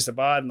there and it's just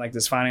Ibadd and like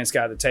this finance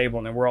guy at the table.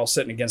 And then we're all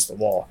sitting against the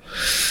wall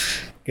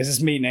because this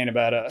meeting ain't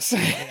about us.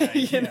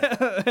 You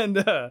know?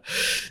 And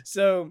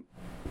so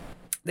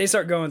they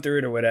start going through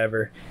it or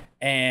whatever.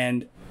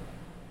 And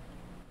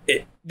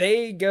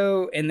they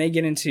go and they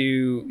get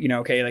into, you know,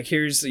 okay, like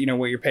here's, you know,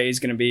 what your pay is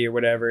going to be or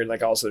whatever,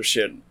 like all sort of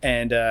shit.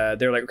 And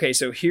they're like, okay,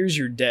 so here's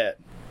your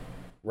debt,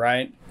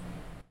 right?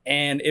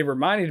 And it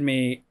reminded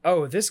me,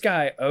 oh, this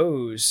guy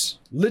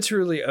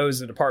literally owes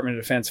the Department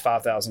of Defense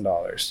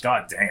 $5,000.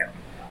 God damn.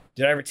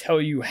 Did I ever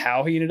tell you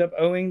how he ended up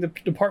owing the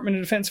Department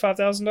of Defense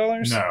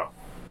 $5,000? No.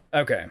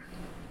 Okay.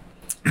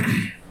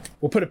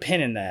 We'll put a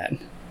pin in that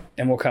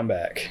and we'll come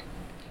back.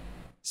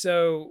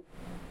 So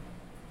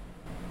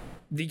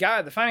the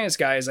finance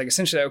guy is like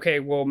essentially, okay,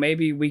 well,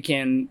 maybe we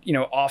can, you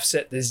know,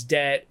 offset this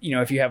debt. You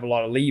know, if you have a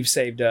lot of leave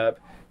saved up,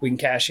 we can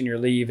cash in your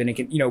leave and it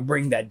can, you know,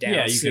 bring that down.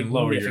 Yeah, you can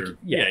lower your...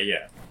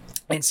 Yeah.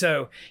 And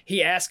so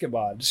he asked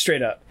Ibadd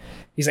straight up.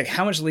 He's like,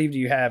 how much leave do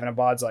you have? And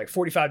Ibadd's like,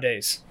 45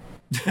 days.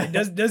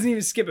 Doesn't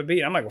even skip a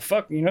beat. I'm like, well,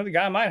 fuck, you know, the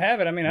guy might have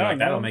it. I mean, I don't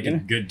know. That'll make a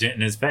good dent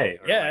in his pay.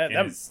 Or yeah,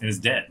 like in his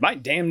debt.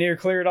 Might damn near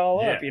clear it all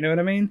up. You know what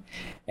I mean?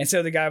 And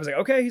so the guy was like,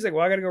 okay. He's like,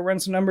 well, I got to go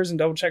run some numbers and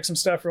double check some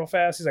stuff real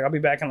fast. He's like, I'll be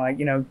back in like,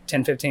 you know,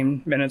 10,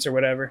 15 minutes or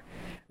whatever.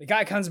 The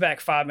guy comes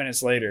back 5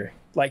 minutes later.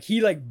 Like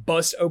he like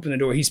busts open the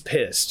door. He's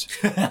pissed.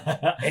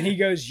 And he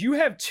goes, you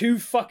have 2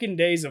 fucking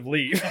days of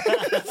leave.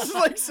 It's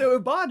like, so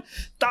Ibadd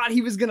thought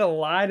he was going to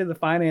lie to the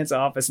finance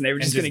office and they were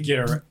just going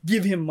to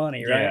give him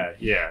money. Right.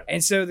 Yeah.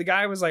 And so the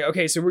guy was like,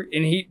 okay, so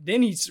he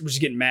was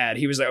getting mad.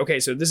 He was like, okay,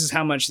 so this is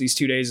how much these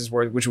 2 days is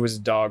worth, which was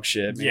dog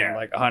shit. Man, yeah.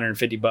 Like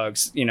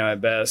 $150, you know,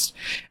 at best.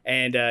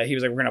 And he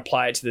was like, we're going to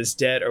apply it to this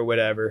debt or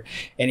whatever.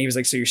 And he was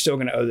like, so you're still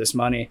going to owe this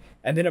money.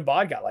 And then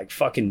Ibadd got like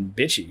fucking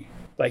bitchy.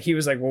 Like he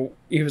was like,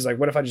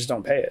 what if I just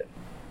don't pay it?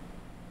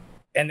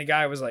 And the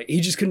guy was like,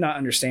 he just could not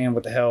understand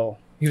what the hell.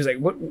 He was like,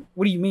 what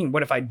do you mean?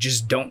 What if I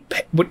just don't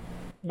pay? What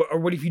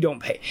if you don't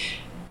pay?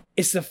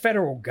 It's the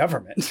federal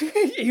government.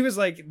 He was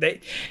like,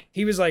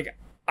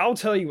 I'll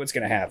tell you what's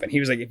going to happen. He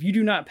was like, if you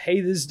do not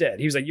pay this debt,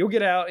 he was like, you'll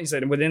get out. He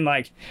said, within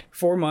like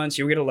 4 months,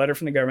 you'll get a letter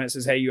from the government that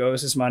says, hey, you owe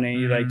us this money.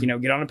 Mm-hmm. Like, you know,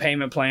 get on a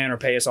payment plan or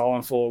pay us all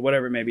in full,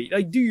 whatever it may be.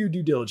 Like, do your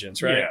due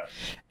diligence, right? Yeah.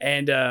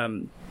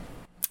 And,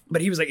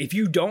 but he was like, if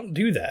you don't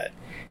do that,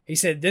 he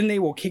said, then they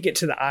will kick it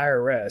to the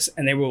IRS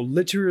and they will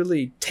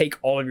literally take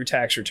all of your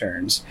tax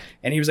returns.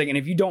 And he was like, and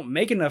if you don't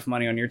make enough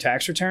money on your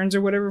tax returns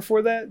or whatever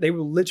for that, they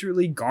will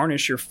literally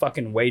garnish your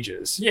fucking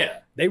wages. Yeah.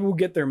 They will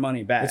get their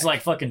money back. It's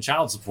like fucking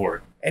child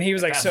support. And he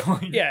was like, so,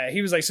 yeah,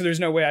 he was like, so there's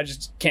no way I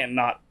just can't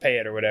not pay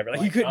it or whatever.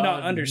 Like he could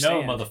not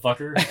understand. No,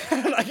 motherfucker.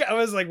 Like I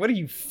was like, what are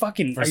you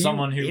fucking, for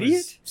someone who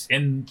is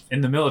in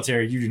the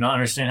military, you do not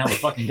understand how the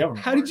fucking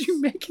government How works. Did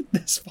you make it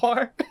this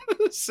far?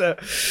 So,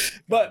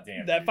 but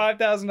that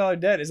 $5,000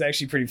 debt is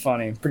actually pretty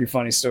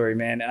funny story,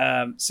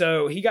 man.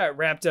 So he got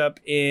wrapped up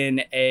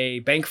in a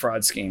bank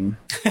fraud scheme.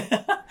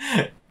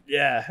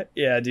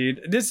 Yeah,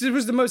 dude. This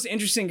was the most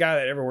interesting guy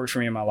that ever worked for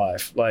me in my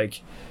life.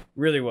 Like,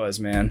 really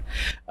was, man.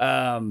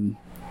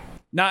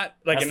 Not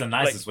like that's the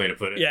nicest way to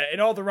put it. Yeah,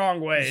 in all the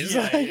wrong ways.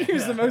 Yeah, like, he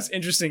was the most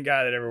interesting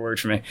guy that ever worked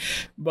for me.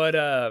 But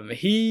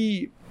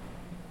he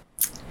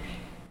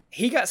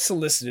got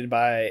solicited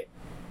by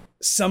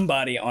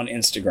somebody on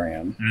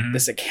Instagram. Mm-hmm.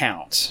 This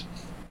account.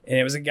 And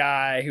it was a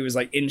guy who was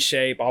like in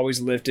shape,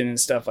 always lifting and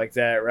stuff like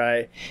that,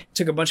 right?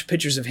 Took a bunch of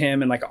pictures of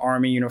him in like an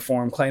army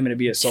uniform, claiming to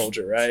be a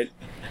soldier, right?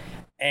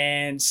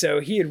 And so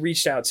he had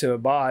reached out to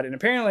Ibadd, and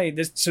apparently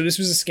this was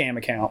a scam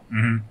account.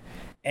 Mm-hmm.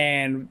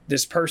 And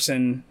this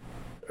person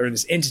or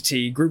this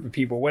entity, group of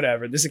people,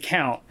 whatever, this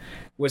account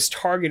was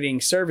targeting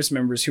service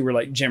members who were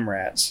like gym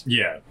rats.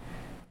 Yeah.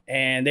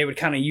 And they would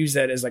kind of use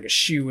that as like a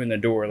shoe in the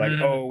door. Like,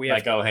 oh, we have,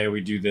 like, oh, hey,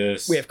 we do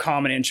this. We have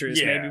common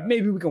interests. Yeah.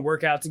 Maybe we can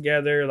work out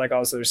together, like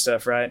all this other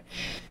stuff, right?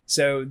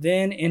 So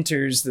then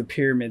enters the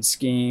pyramid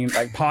scheme,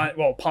 like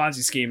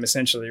Ponzi scheme,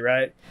 essentially,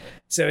 right?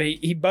 So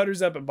he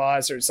butters up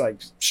Ibadd, starts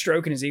like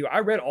stroking his ego. I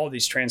read all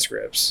these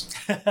transcripts.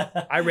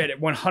 I read it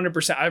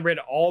 100%. I read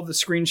all the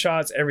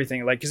screenshots,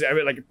 everything. Like, because I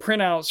read like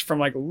printouts from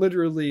like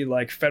literally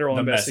like federal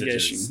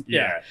investigation. Messages.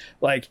 Yeah.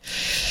 Like,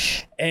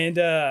 and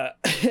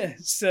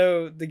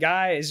so the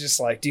guy is just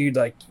like, dude,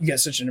 like you got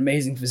such an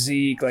amazing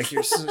physique. Like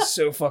you're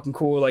so fucking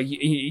cool. Like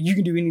you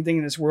can do anything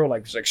in this world.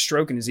 Like just like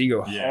stroking his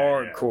ego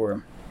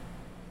hardcore.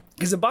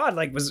 Because Ibadd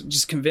like was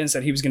just convinced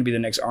that he was going to be the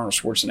next Arnold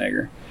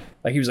Schwarzenegger.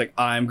 Like he was like,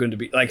 I'm going to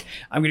be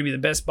the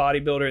best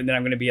bodybuilder, and then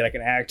I'm going to be like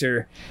an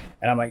actor.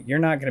 And I'm like, you're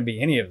not going to be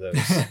any of those.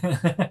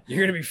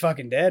 You're going to be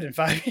fucking dead in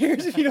 5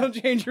 years if you don't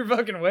change your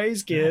fucking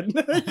ways, kid.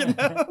 You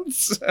know?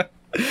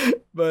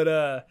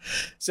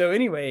 So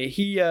anyway,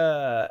 he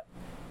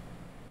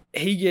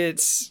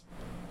gets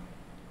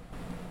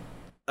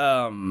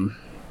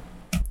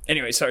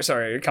anyway,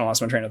 sorry, I kind of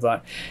lost my train of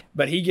thought.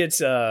 But he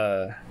gets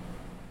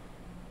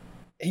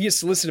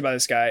solicited by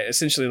this guy,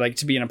 essentially like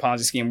to be in a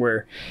Ponzi scheme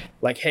where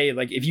like, hey,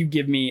 like if you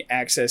give me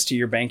access to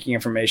your banking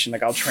information,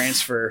 like I'll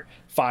transfer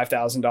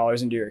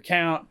 $5,000 into your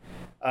account.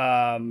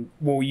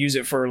 We'll use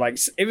it for like,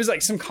 it was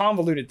like some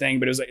convoluted thing,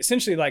 but it was like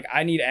essentially like,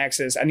 I need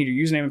access. I need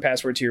your username and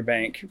password to your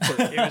bank.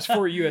 It was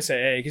for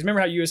USAA. Because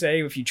remember how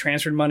USAA, if you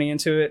transferred money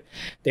into it,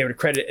 they would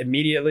credit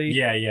immediately.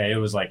 Yeah. It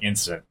was like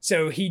instant.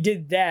 So he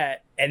did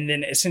that and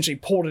then essentially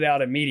pulled it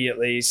out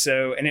immediately.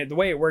 So, and the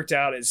way it worked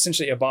out is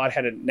essentially Ibadd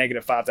had a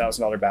negative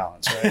 $5,000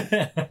 balance,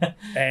 right?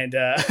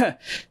 And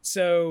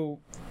so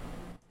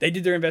they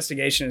did their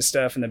investigation and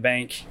stuff, and the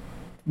bank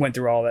went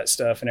through all that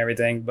stuff and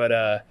everything.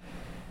 But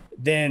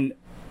then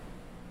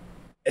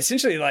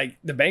essentially like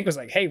the bank was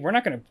like, hey, we're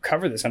not going to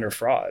cover this under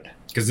fraud.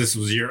 Because this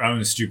was your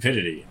own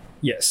stupidity.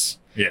 Yes.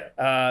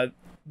 Yeah.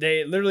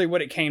 They literally,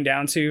 what it came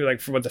down to, like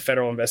for what the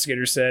federal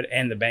investigators said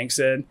and the bank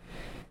said,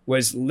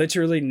 was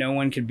literally no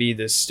one could be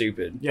this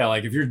stupid. Yeah,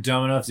 like if you're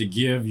dumb enough to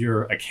give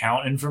your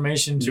account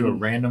information to a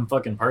random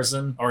fucking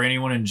person or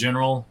anyone in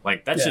general,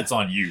 like that shit's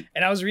on you.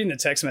 And I was reading the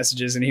text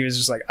messages and he was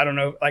just like, I don't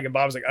know, like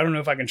Bob was like, I don't know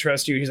if I can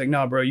trust you. He's like,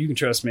 no, bro, you can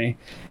trust me. And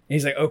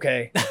he's like,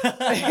 okay.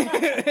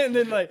 And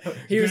then like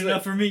he was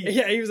like, for me.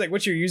 Yeah, he was like,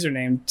 what's your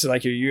username to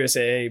like your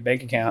USAA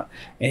bank account?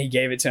 And he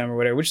gave it to him or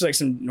whatever, which is like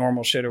some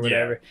normal shit or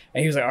whatever. Yeah.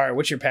 And he was like, all right,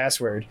 what's your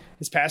password?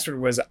 His password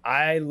was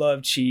I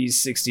love cheese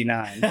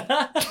 69.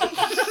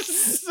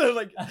 So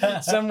like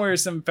somewhere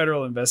some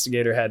federal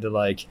investigator had to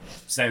like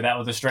say that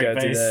with a straight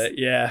face.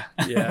 Yeah,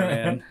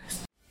 man.